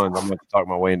interview Hans, I'm going to talk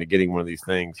my way into getting one of these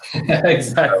things.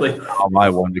 Exactly. I'll buy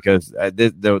one because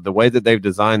the way that they've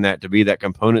designed that to be that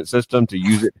component system to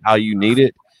use it how you need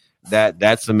it,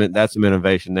 that's some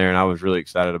innovation there. And I was really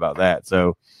excited about that.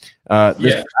 So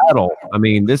this paddle, I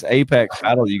mean, this Apex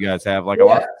paddle you guys have, like a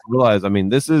lot of people realize, I mean,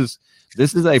 this is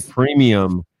a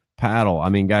premium paddle. I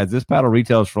mean, guys, this paddle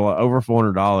retails for over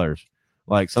 $400.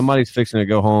 Like somebody's fixing to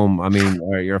go home. I mean,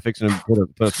 or you're fixing to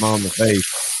put a smile on the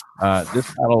face. This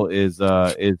paddle is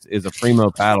a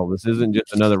primo paddle. This isn't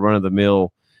just another run of the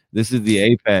mill. This is the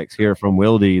Apex here from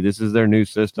Wildy. This is their new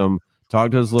system.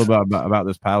 Talk to us a little bit about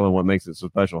this paddle and what makes it so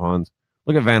special, Hans.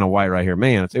 Look at Vanna White right here,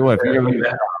 man. I tell you what,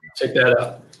 check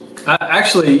that out.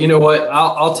 Actually, you know what?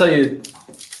 I'll tell you,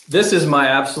 this is my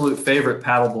absolute favorite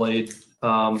paddle blade.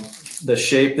 The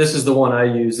shape. This is the one I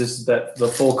use. This is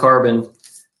the full carbon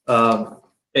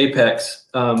Apex.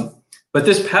 But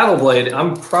this paddle blade,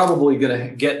 I'm probably going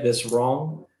to get this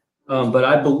wrong. But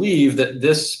I believe that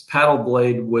this paddle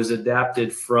blade was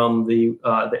adapted from the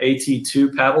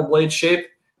AT2 paddle blade shape.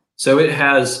 So it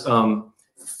has, can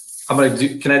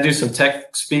I do some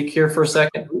tech speak here for a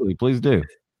second? Please do.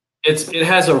 It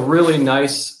has a really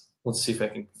nice, let's see if I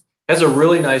can, it has a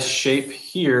really nice shape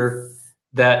here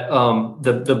that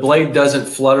the blade doesn't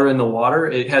flutter in the water.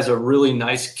 It has a really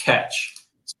nice catch.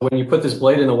 So when you put this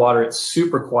blade in the water, it's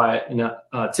super quiet. And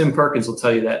Tim Perkins will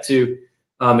tell you that too.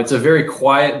 It's a very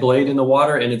quiet blade in the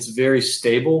water and it's very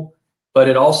stable, but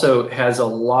it also has a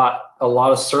lot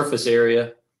of surface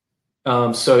area.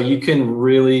 So you can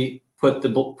really put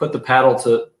the paddle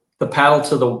to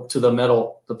the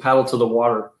metal, the paddle to the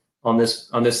water on this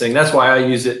thing. That's why I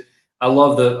use it. I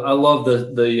love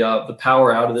the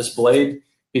power out of this blade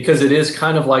because it is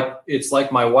kind of like, it's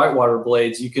like my whitewater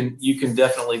blades. You can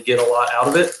definitely get a lot out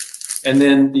of it. And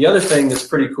then the other thing that's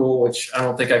pretty cool, which I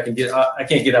don't think I can't get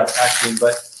out of packaging,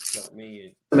 but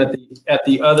at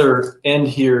the other end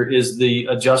here is the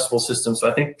adjustable system. So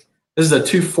I think this is a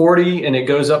 240 and it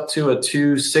goes up to a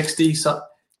 260 something.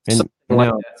 Like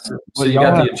that. So you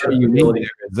got the adjustability.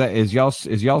 Is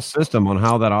y'all's system on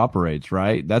how that operates,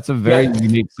 right? That's a very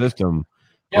unique system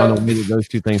on the way that those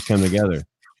two things come together.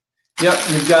 Yep,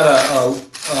 you've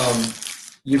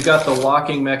got the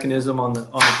locking mechanism on the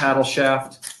paddle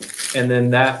shaft, and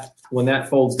then when that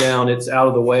folds down, it's out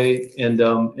of the way, and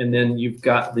then you've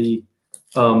got the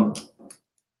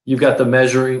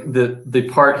measuring the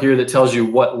part here that tells you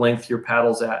what length your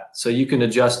paddle's at, so you can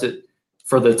adjust it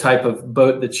for the type of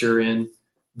boat that you're in.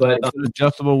 But it's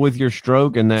adjustable with your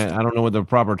stroke, and that I don't know what the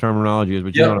proper terminology is,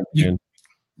 but you know what I'm saying.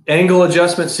 Angle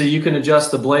adjustment, so you can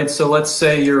adjust the blade. So let's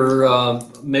say you're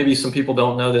maybe some people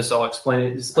don't know this. I'll explain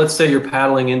it. Let's say you're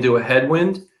paddling into a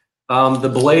headwind.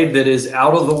 The blade that is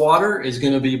out of the water is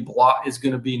going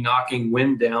to be knocking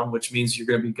wind down, which means you're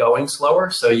going to be going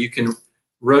slower. So you can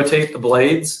rotate the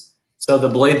blades. So the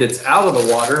blade that's out of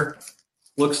the water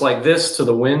looks like this to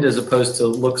the wind as opposed to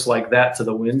looks like that to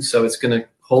the wind. So it's going to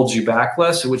hold you back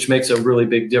less, which makes a really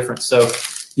big difference. So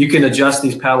you can adjust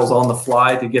these paddles on the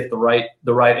fly to get the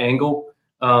right angle.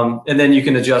 And then you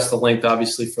can adjust the length,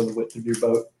 obviously, for the width of your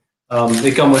boat.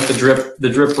 They come with the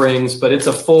drip rings, but this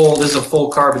is a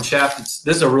full carbon shaft.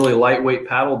 This is a really lightweight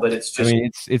paddle, but it's just. I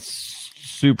mean, it's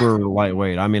super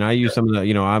lightweight. I mean, I use some of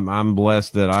the. I'm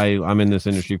blessed that I'm in this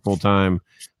industry full time,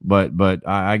 but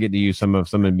I get to use some of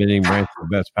Bending Branch's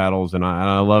best paddles, and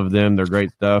I love them. They're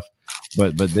great stuff.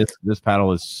 But this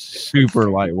paddle is super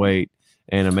lightweight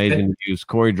and amazing to use.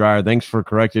 Corey Dreyer, thanks for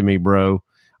correcting me, bro,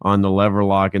 on the lever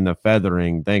lock and the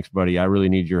feathering. Thanks, buddy. I really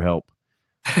need your help.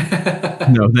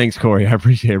 No, thanks, Corey. I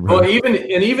appreciate it, bro. Well, even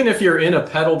if you're in a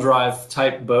pedal drive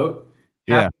type boat,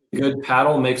 having a good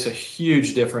paddle makes a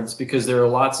huge difference because there are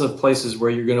lots of places where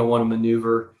you're going to want to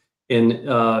maneuver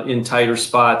in tighter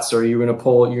spots, or you're going to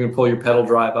pull your pedal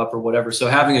drive up or whatever. So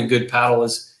having a good paddle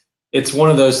it's one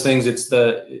of those things.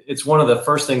 It's one of the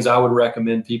first things I would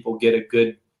recommend people get a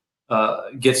good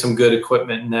get some good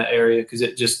equipment in that area, because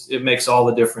it makes all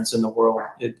the difference in the world.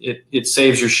 It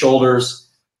saves your shoulders,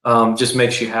 just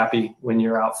makes you happy when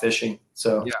you're out fishing.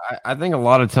 So yeah, I think a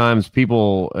lot of times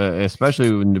people,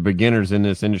 especially when the beginners in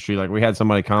this industry, like we had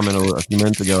somebody comment a few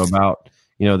minutes ago about,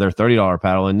 their $30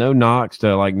 paddle, and no knocks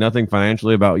to like nothing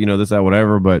financially about, this, that,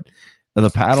 whatever. But the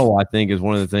paddle, I think, is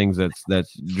one of the things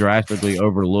that's drastically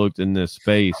overlooked in this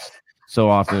space so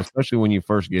often, especially when you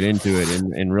first get into it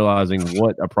and realizing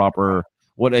what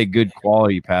a good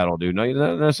quality paddle, dude. No,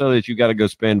 not necessarily that you got to go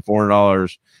spend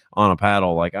 $400 on a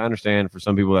paddle. Like, I understand for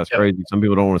some people that's crazy. Some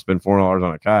people don't want to spend $400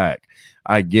 on a kayak.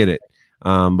 I get it.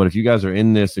 But if you guys are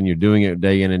in this and you're doing it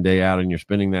day in and day out, and you're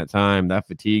spending that time, that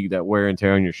fatigue, that wear and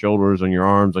tear on your shoulders, on your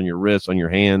arms, on your wrists, on your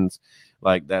hands,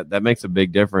 like that makes a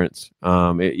big difference.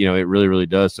 It really, really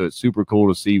does. So it's super cool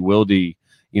to see Wildy,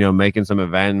 making some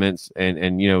advancements,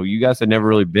 and you guys had never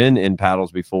really been in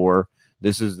paddles before.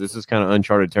 This is kind of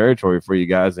uncharted territory for you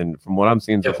guys. And from what I'm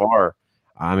seeing so far,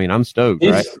 I mean, I'm stoked,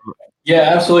 right?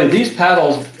 Yeah, absolutely. These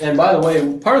paddles, and by the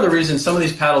way, part of the reason some of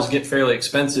these paddles get fairly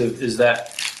expensive is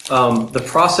that the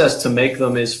process to make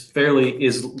them is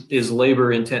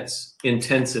labor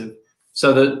intensive.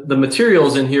 So the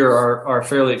materials in here are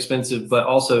fairly expensive, but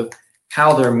also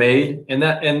how they're made, and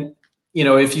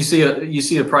if you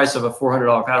see a price of a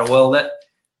 $400 paddle, well,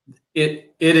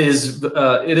 it is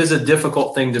a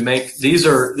difficult thing to make. These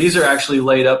are actually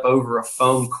laid up over a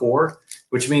foam core,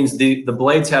 which means the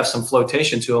blades have some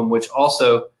flotation to them, which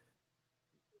also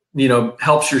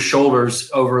helps your shoulders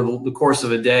over the course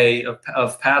of a day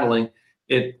of paddling.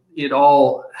 It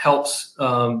all helps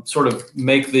sort of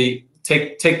make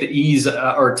take the ease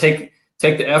or take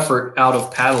the effort out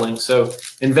of paddling. So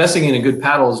investing in a good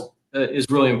paddle is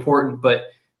really important, but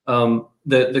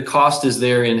the cost is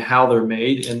there in how they're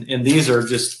made, and these are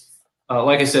just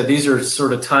like I said, these are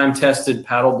sort of time-tested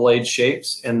paddle blade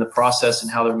shapes and the process and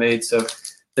how they're made. So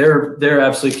they're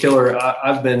absolutely killer.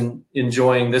 I've been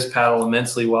enjoying this paddle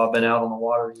immensely while I've been out on the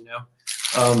water,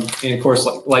 and of course,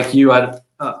 like you,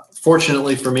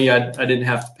 fortunately for me, I didn't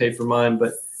have to pay for mine,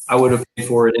 but I would have paid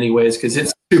for it anyways because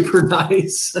it's super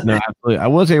nice. No, absolutely. I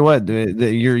will tell you what,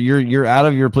 you're out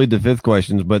of your plead the fifth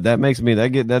questions, but that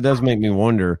does make me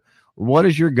wonder, what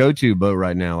is your go-to boat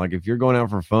right now? Like, if you're going out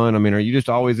for fun, I mean, are you just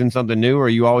always in something new, or are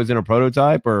you always in a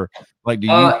prototype, or like, do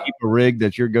you keep a rig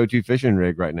that's your go-to fishing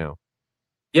rig right now?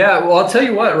 Yeah, well, I'll tell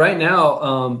you what, right now,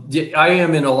 I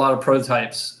am in a lot of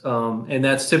prototypes, and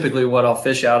that's typically what I'll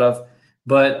fish out of.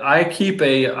 But I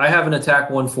have an Attack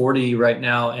 140 right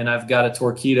now, and I've got a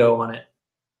Torqeedo on it.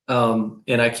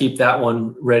 And I keep that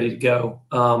one ready to go.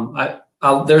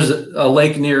 There's a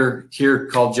lake near here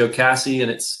called Jocassee,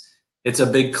 and it's a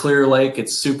big clear lake.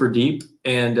 It's super deep,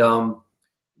 and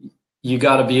you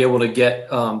got to be able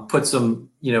to put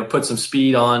some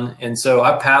speed on. And so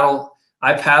I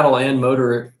paddle and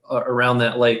motor around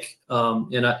that lake.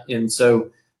 And so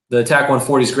the Attack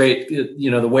 140 is great.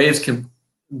 The waves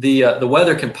the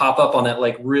weather can pop up on that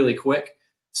lake really quick.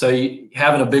 So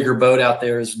having a bigger boat out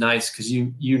there is nice, because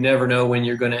you never know when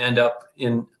you're going to end up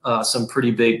in some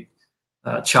pretty big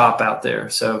chop out there.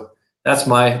 So that's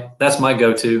my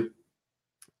go-to.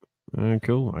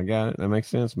 Cool. I got it. That makes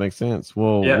sense.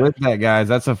 Well, yeah. With that, guys,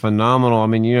 that's a phenomenal. I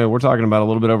mean, we're talking about a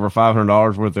little bit over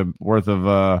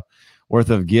 $500 worth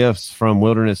of gifts from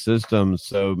Wilderness Systems.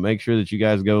 So make sure that you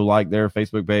guys go like their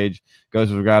Facebook page, go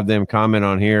subscribe them, comment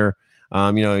on here.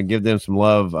 And give them some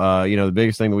love. The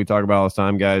biggest thing that we talk about all the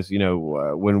time, guys,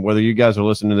 whether you guys are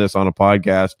listening to this on a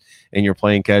podcast and you're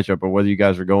playing catch up, or whether you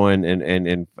guys are going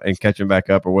and catching back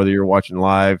up, or whether you're watching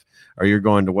live, or you're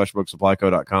going to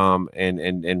westbrooksupplyco.com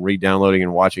and re-downloading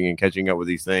and watching and catching up with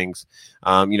these things,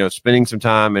 spending some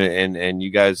time and you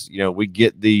guys, we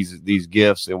get these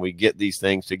gifts and we get these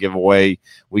things to give away.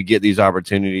 We get these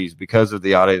opportunities because of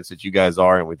the audience that you guys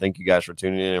are, and we thank you guys for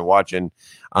tuning in and watching.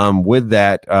 With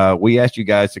that, we asked you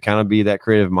guys to kind of be that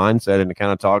creative mindset and to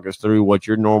kind of talk us through what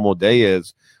your normal day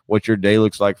is, what your day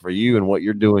looks like for you, and what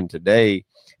you're doing today,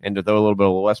 and to throw a little bit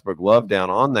of Westbrook love down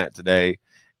on that today.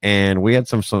 And we had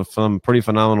some pretty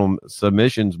phenomenal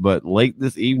submissions, but late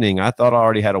this evening, I thought I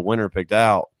already had a winner picked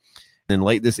out. And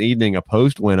late this evening, a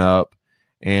post went up,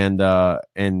 and Hans,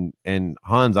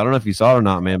 I don't know if you saw it or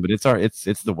not, man, but it's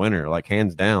the winner, like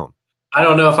hands down. I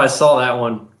don't know if I saw that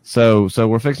one. So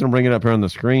we're fixing to bring it up here on the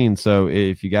screen. So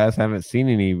if you guys haven't seen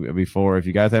any before, if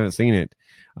you guys haven't seen it,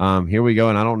 here we go.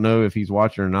 And I don't know if he's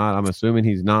watching or not. I'm assuming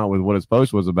he's not with what his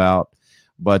post was about.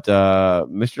 But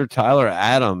Mr. Tyler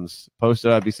Adams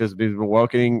posted up. He says, "He's been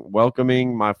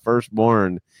welcoming my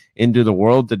firstborn into the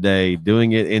world today,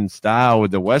 doing it in style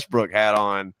with the Westbrook hat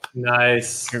on.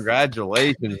 Nice.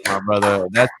 Congratulations, my brother.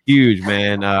 That's huge,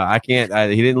 man. I can't.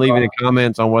 He didn't leave any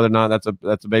comments on whether or not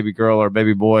that's a baby girl or a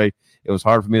baby boy. It was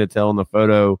hard for me to tell in the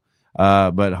photo.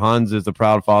 But Hans is the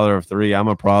proud father of 3. I'm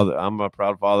a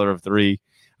proud father of 3.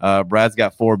 Brad's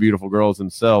got 4 beautiful girls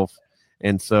himself.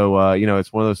 And so,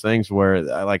 it's one of those things where,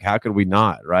 like, how could we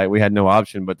not, right? We had no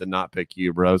option but to not pick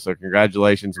you, bro. So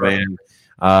congratulations, man.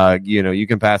 You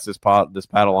can pass this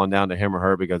paddle on down to him or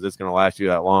her because it's going to last you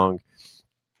that long.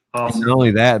 Awesome. And not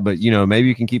only that, but, maybe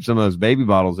you can keep some of those baby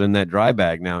bottles in that dry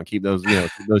bag now and keep those,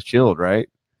 keep those chilled, right?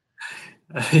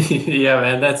 Yeah,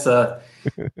 man, that's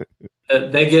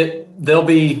they'll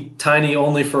be tiny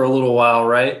only for a little while,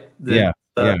 right? Yeah.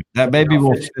 That baby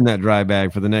will fit in that dry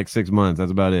bag for the next 6 months.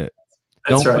 That's about it.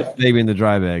 That's don't right. put the baby in the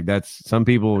dry bag. That's some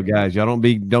people, guys. Y'all don't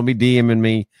be DMing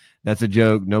me. That's a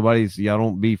joke. Y'all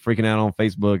don't be freaking out on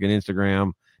Facebook and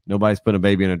Instagram. Nobody's putting a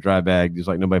baby in a dry bag, just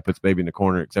like nobody puts baby in the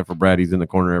corner, except for Brad. He's in the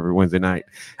corner every Wednesday night.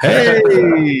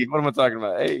 Hey, what am I talking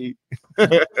about? Hey.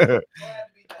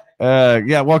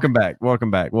 Yeah, welcome back.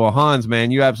 Well, Hans, man,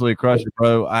 you absolutely crushed it,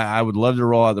 bro. I would love to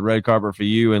roll out the red carpet for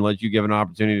you and let you give an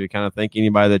opportunity to kind of thank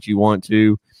anybody that you want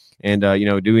to, and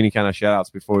do any kind of shout outs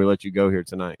before we let you go here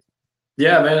tonight.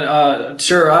 Yeah, man.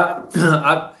 Sure.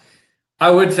 I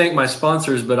would thank my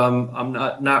sponsors, but I'm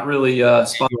not really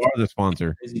sponsored. You are the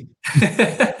sponsor.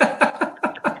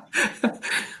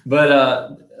 But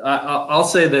I'll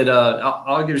say that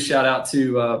I'll give a shout out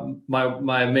to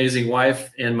my amazing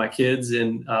wife and my kids,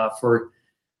 and for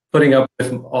putting up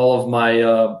with all of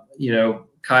my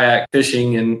kayak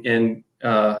fishing and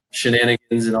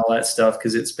shenanigans and all that stuff,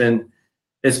 because it's been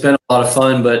a lot of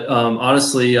fun. But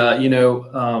honestly,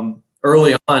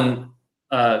 early on,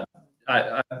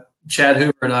 Chad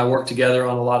Hoover and I worked together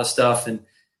on a lot of stuff, and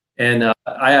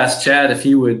I asked Chad if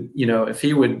he would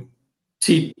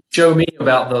show me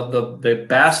about the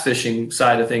bass fishing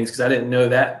side of things, because I didn't know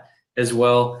that as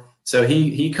well. So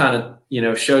he kind of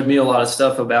showed me a lot of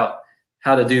stuff about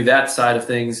how to do that side of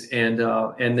things, and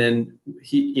then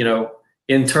he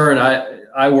in turn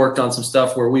I worked on some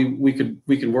stuff where we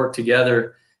could work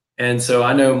together. And so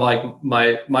I know like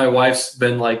my wife's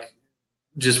been like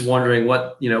just wondering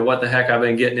what the heck I've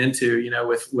been getting into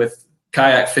with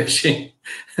kayak fishing.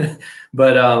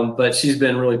 But she's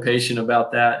been really patient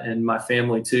about that, and my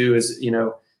family too. Is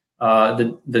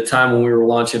the time when we were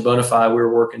launching Bonafide, we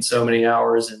were working so many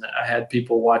hours, and I had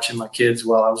people watching my kids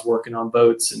while I was working on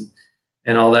boats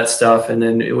and all that stuff. And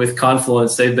then with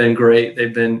Confluence, they've been great.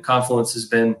 Confluence has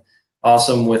been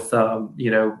awesome with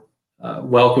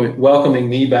welcoming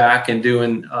me back and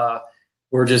doing.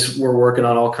 We're working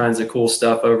on all kinds of cool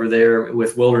stuff over there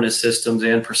with Wilderness Systems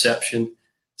and Perception.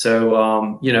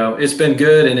 So, it's been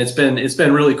good, and it's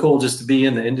been really cool just to be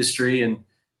in the industry and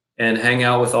hang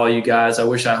out with all you guys. I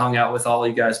wish I hung out with all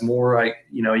you guys more.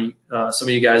 Some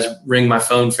of you guys ring my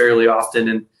phone fairly often,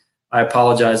 and I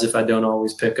apologize if I don't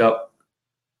always pick up.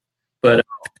 But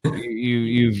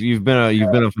you've been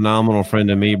a phenomenal friend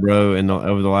to me, bro,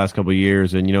 over the last couple of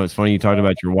years. And it's funny you talked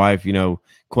about your wife,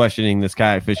 questioning this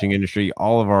kayak fishing industry.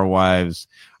 All of our wives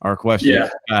are questioning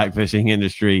the kayak fishing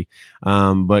industry.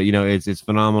 But it's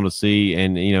phenomenal to see,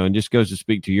 and and just goes to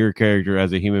speak to your character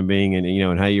as a human being, and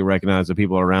and how you recognize the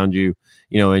people around you,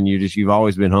 and you've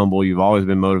always been humble, you've always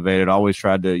been motivated, always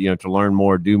tried to to learn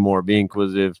more, do more, be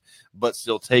inquisitive, but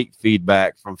still take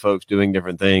feedback from folks doing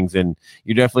different things. And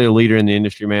you're definitely a leader in the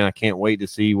industry, man. I can't wait to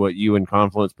see what you and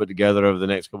Confluence put together over the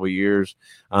next couple of years.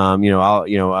 I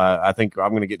think I'm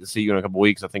going to get to see you in a couple of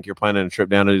weeks. I think you're planning a trip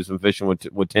down to do some fishing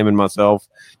with Tim and myself.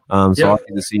 So I'll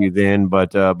get to see you then.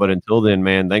 But until then,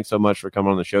 man, thanks so much for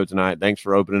coming on the show tonight. Thanks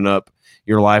for opening up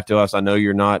your life to us. I know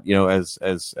you're not, as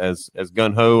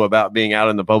gun ho about being out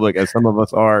in the public as some of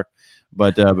us are,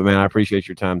 but man, I appreciate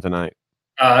your time tonight.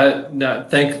 No,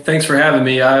 thanks for having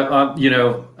me.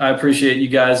 I appreciate you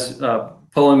guys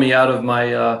pulling me out of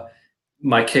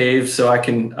my cave so I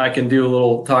can do a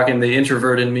little talking. The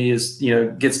introvert in me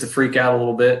gets to freak out a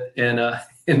little bit and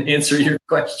answer your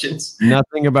questions.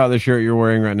 Nothing about the shirt you're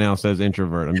wearing right now says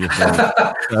introvert. I'm just saying.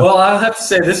 Well, I'll have to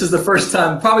say this is the first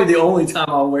time, probably the only time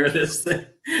I'll wear this thing.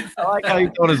 I like how he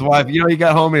told his wife, he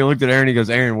got home and he looked at Aaron. He goes,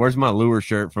 "Aaron, where's my lure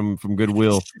shirt from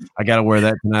Goodwill? I got to wear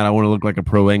that tonight. I want to look like a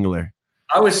pro angler."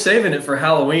 I was saving it for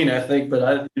Halloween, I think, but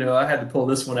I had to pull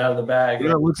this one out of the bag.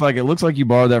 It looks like you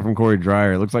borrowed that from Corey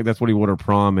Dreyer. It looks like that's what he wore to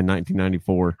prom in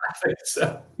 1994. I think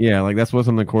so. Yeah, like that's what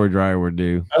something Corey Dreyer would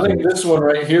do. I think this one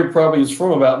right here probably is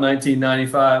from about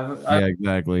 1995. Yeah,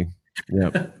 exactly.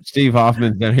 Yeah. Steve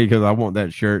Hoffman's down here. He goes, "I want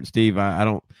that shirt, Steve. I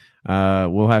don't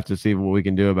we'll have to see what we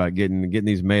can do about getting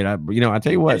these made. I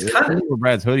tell you what, It's kinda-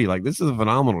 Brad's hoodie, like this is a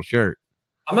phenomenal shirt.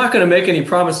 I'm not going to make any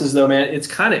promises though, man. It's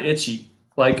kind of itchy.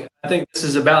 Like I think this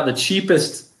is about the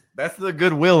cheapest. That's the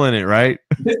goodwill in it, right?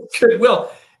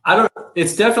 Goodwill.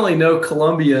 It's definitely no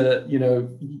Columbia,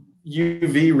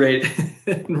 UV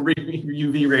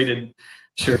rated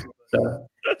shirt.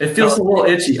 It feels a little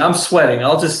itchy. I'm sweating.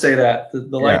 I'll just say that. The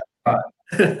light.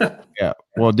 Yeah.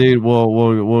 Well, dude,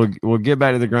 we'll get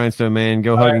back to the grindstone, man.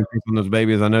 Go hug and kiss on those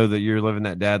babies. I know that you're living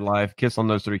that dad life. Kiss on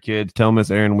those 3 kids. Tell Miss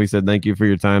Aaron we said thank you for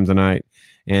your time tonight,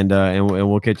 and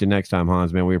we'll catch you next time,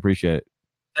 Hans. Man, we appreciate it.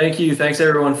 Thank you. Thanks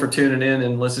everyone for tuning in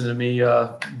and listening to me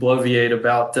bloviate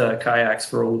about kayaks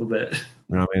for a little bit.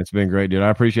 No, man, it's been great, dude. I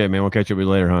appreciate it, man. We'll catch up with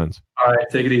you later, Hans. All right,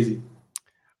 take it easy.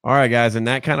 All right, guys, and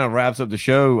that kind of wraps up the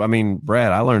show. I mean,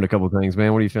 Brad, I learned a couple of things,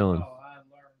 man. What are you feeling? Oh, I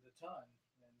learned a ton.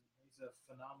 And he's a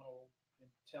phenomenal,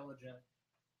 intelligent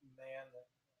man that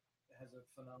has a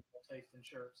phenomenal taste in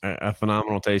shirts. A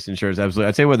phenomenal taste in shirts, absolutely.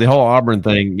 I tell you what, the whole Auburn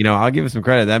thing, I'll give it some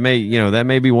credit. That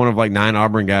may be one of like 9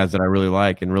 Auburn guys that I really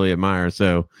like and really admire.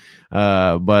 So,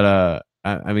 I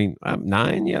mean, I'm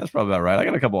 9. Yeah, that's probably about right. I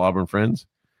got a couple Auburn friends.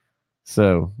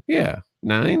 So, yeah,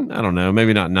 9. I don't know,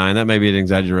 maybe not 9. That may be an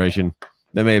exaggeration.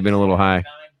 That may have been a little high. 9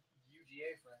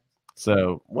 UGA friends.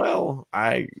 So, well,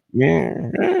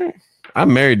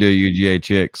 I'm married to a UGA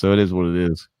chick, so it is what it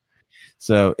is.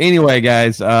 So anyway,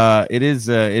 guys, it is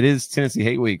Tennessee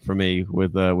Hate Week for me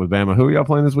with Bama. Who are y'all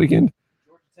playing this weekend?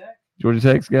 Georgia Tech. Georgia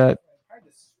Tech's got. Probably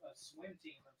a swim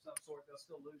team of some sort. They'll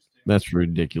still lose to. That's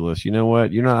ridiculous. You know what? I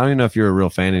don't even know if you're a real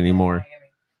fan anymore.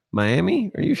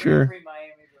 Miami? Are you sure?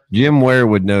 Jim Ware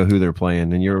would know who they're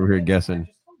playing, and you're over here guessing.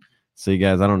 See,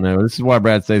 guys, I don't know. This is why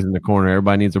Brad stays in the corner.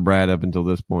 Everybody needs a Brad up until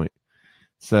this point.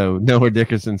 So Noah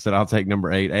Dickerson said, I'll take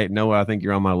number 8. Hey, Noah, I think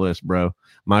you're on my list, bro.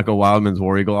 Michael Wildman's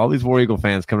War Eagle. All these War Eagle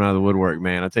fans coming out of the woodwork,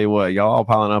 man. I tell you what, y'all all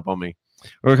piling up on me.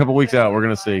 We're a couple weeks out. We're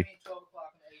going to see.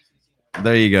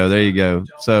 There you go. There you go.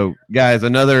 So, guys,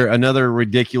 another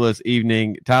ridiculous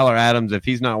evening. Tyler Adams, if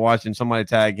he's not watching, somebody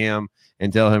tag him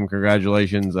and tell him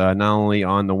congratulations, not only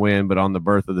on the win, but on the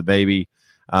birth of the baby.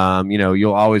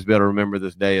 You'll always be able to remember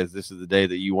this day as this is the day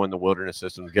that you won the Wilderness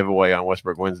Systems giveaway on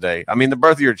Westbrook Wednesday. I mean, the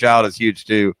birth of your child is huge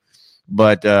too,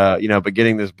 but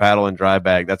getting this paddle and dry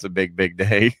bag, that's a big, big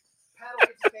day. Paddle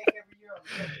gets a cake every year on the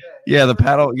same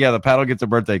day. The paddle gets a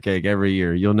birthday cake every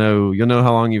year. You'll know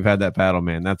how long you've had that paddle,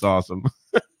 man. That's awesome.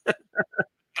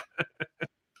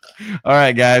 All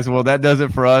right, guys. Well, that does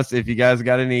it for us. If you guys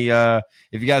got any,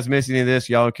 if you guys missed any of this,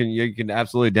 you can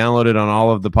absolutely download it on all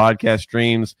of the podcast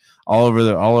streams all over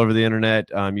the internet.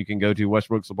 You can go to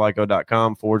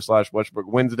westbrooksupplyco.com/Westbrook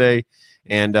Wednesday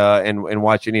and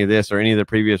watch any of this or any of the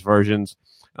previous versions.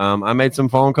 I made some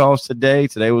phone calls today.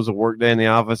 Today was a work day in the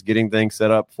office, getting things set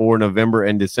up for November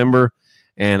and December.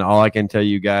 And all I can tell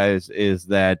you guys is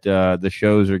that the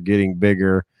shows are getting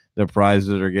bigger, the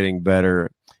prizes are getting better.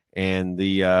 And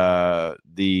the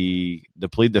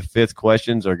Plead the Fifth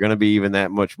questions are going to be even that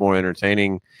much more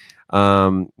entertaining.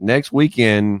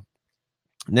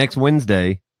 Next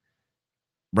Wednesday,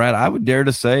 Brad, I would dare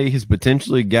to say he's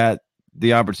potentially got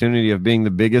the opportunity of being the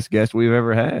biggest guest we've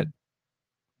ever had.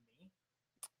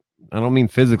 I don't mean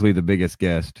physically the biggest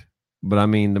guest, but I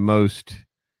mean the most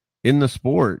in the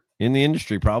sport, in the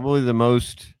industry, probably the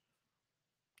most.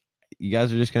 You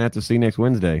guys are just going to have to see next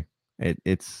Wednesday.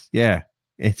 It's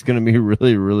going to be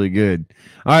really, really good.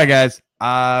 All right, guys.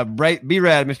 Be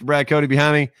rad, Mr. Brad Cody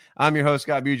behind me. I'm your host,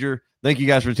 Scott Buger. Thank you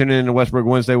guys for tuning in to Westbrook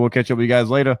Wednesday. We'll catch up with you guys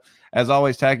later. As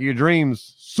always, tackle your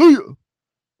dreams. See ya.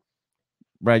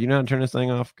 Brad, you know how to turn this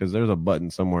thing off? Because there's a button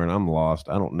somewhere and I'm lost.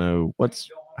 I don't know.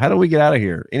 How do we get out of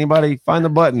here? Anybody find the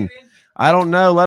button? I don't know.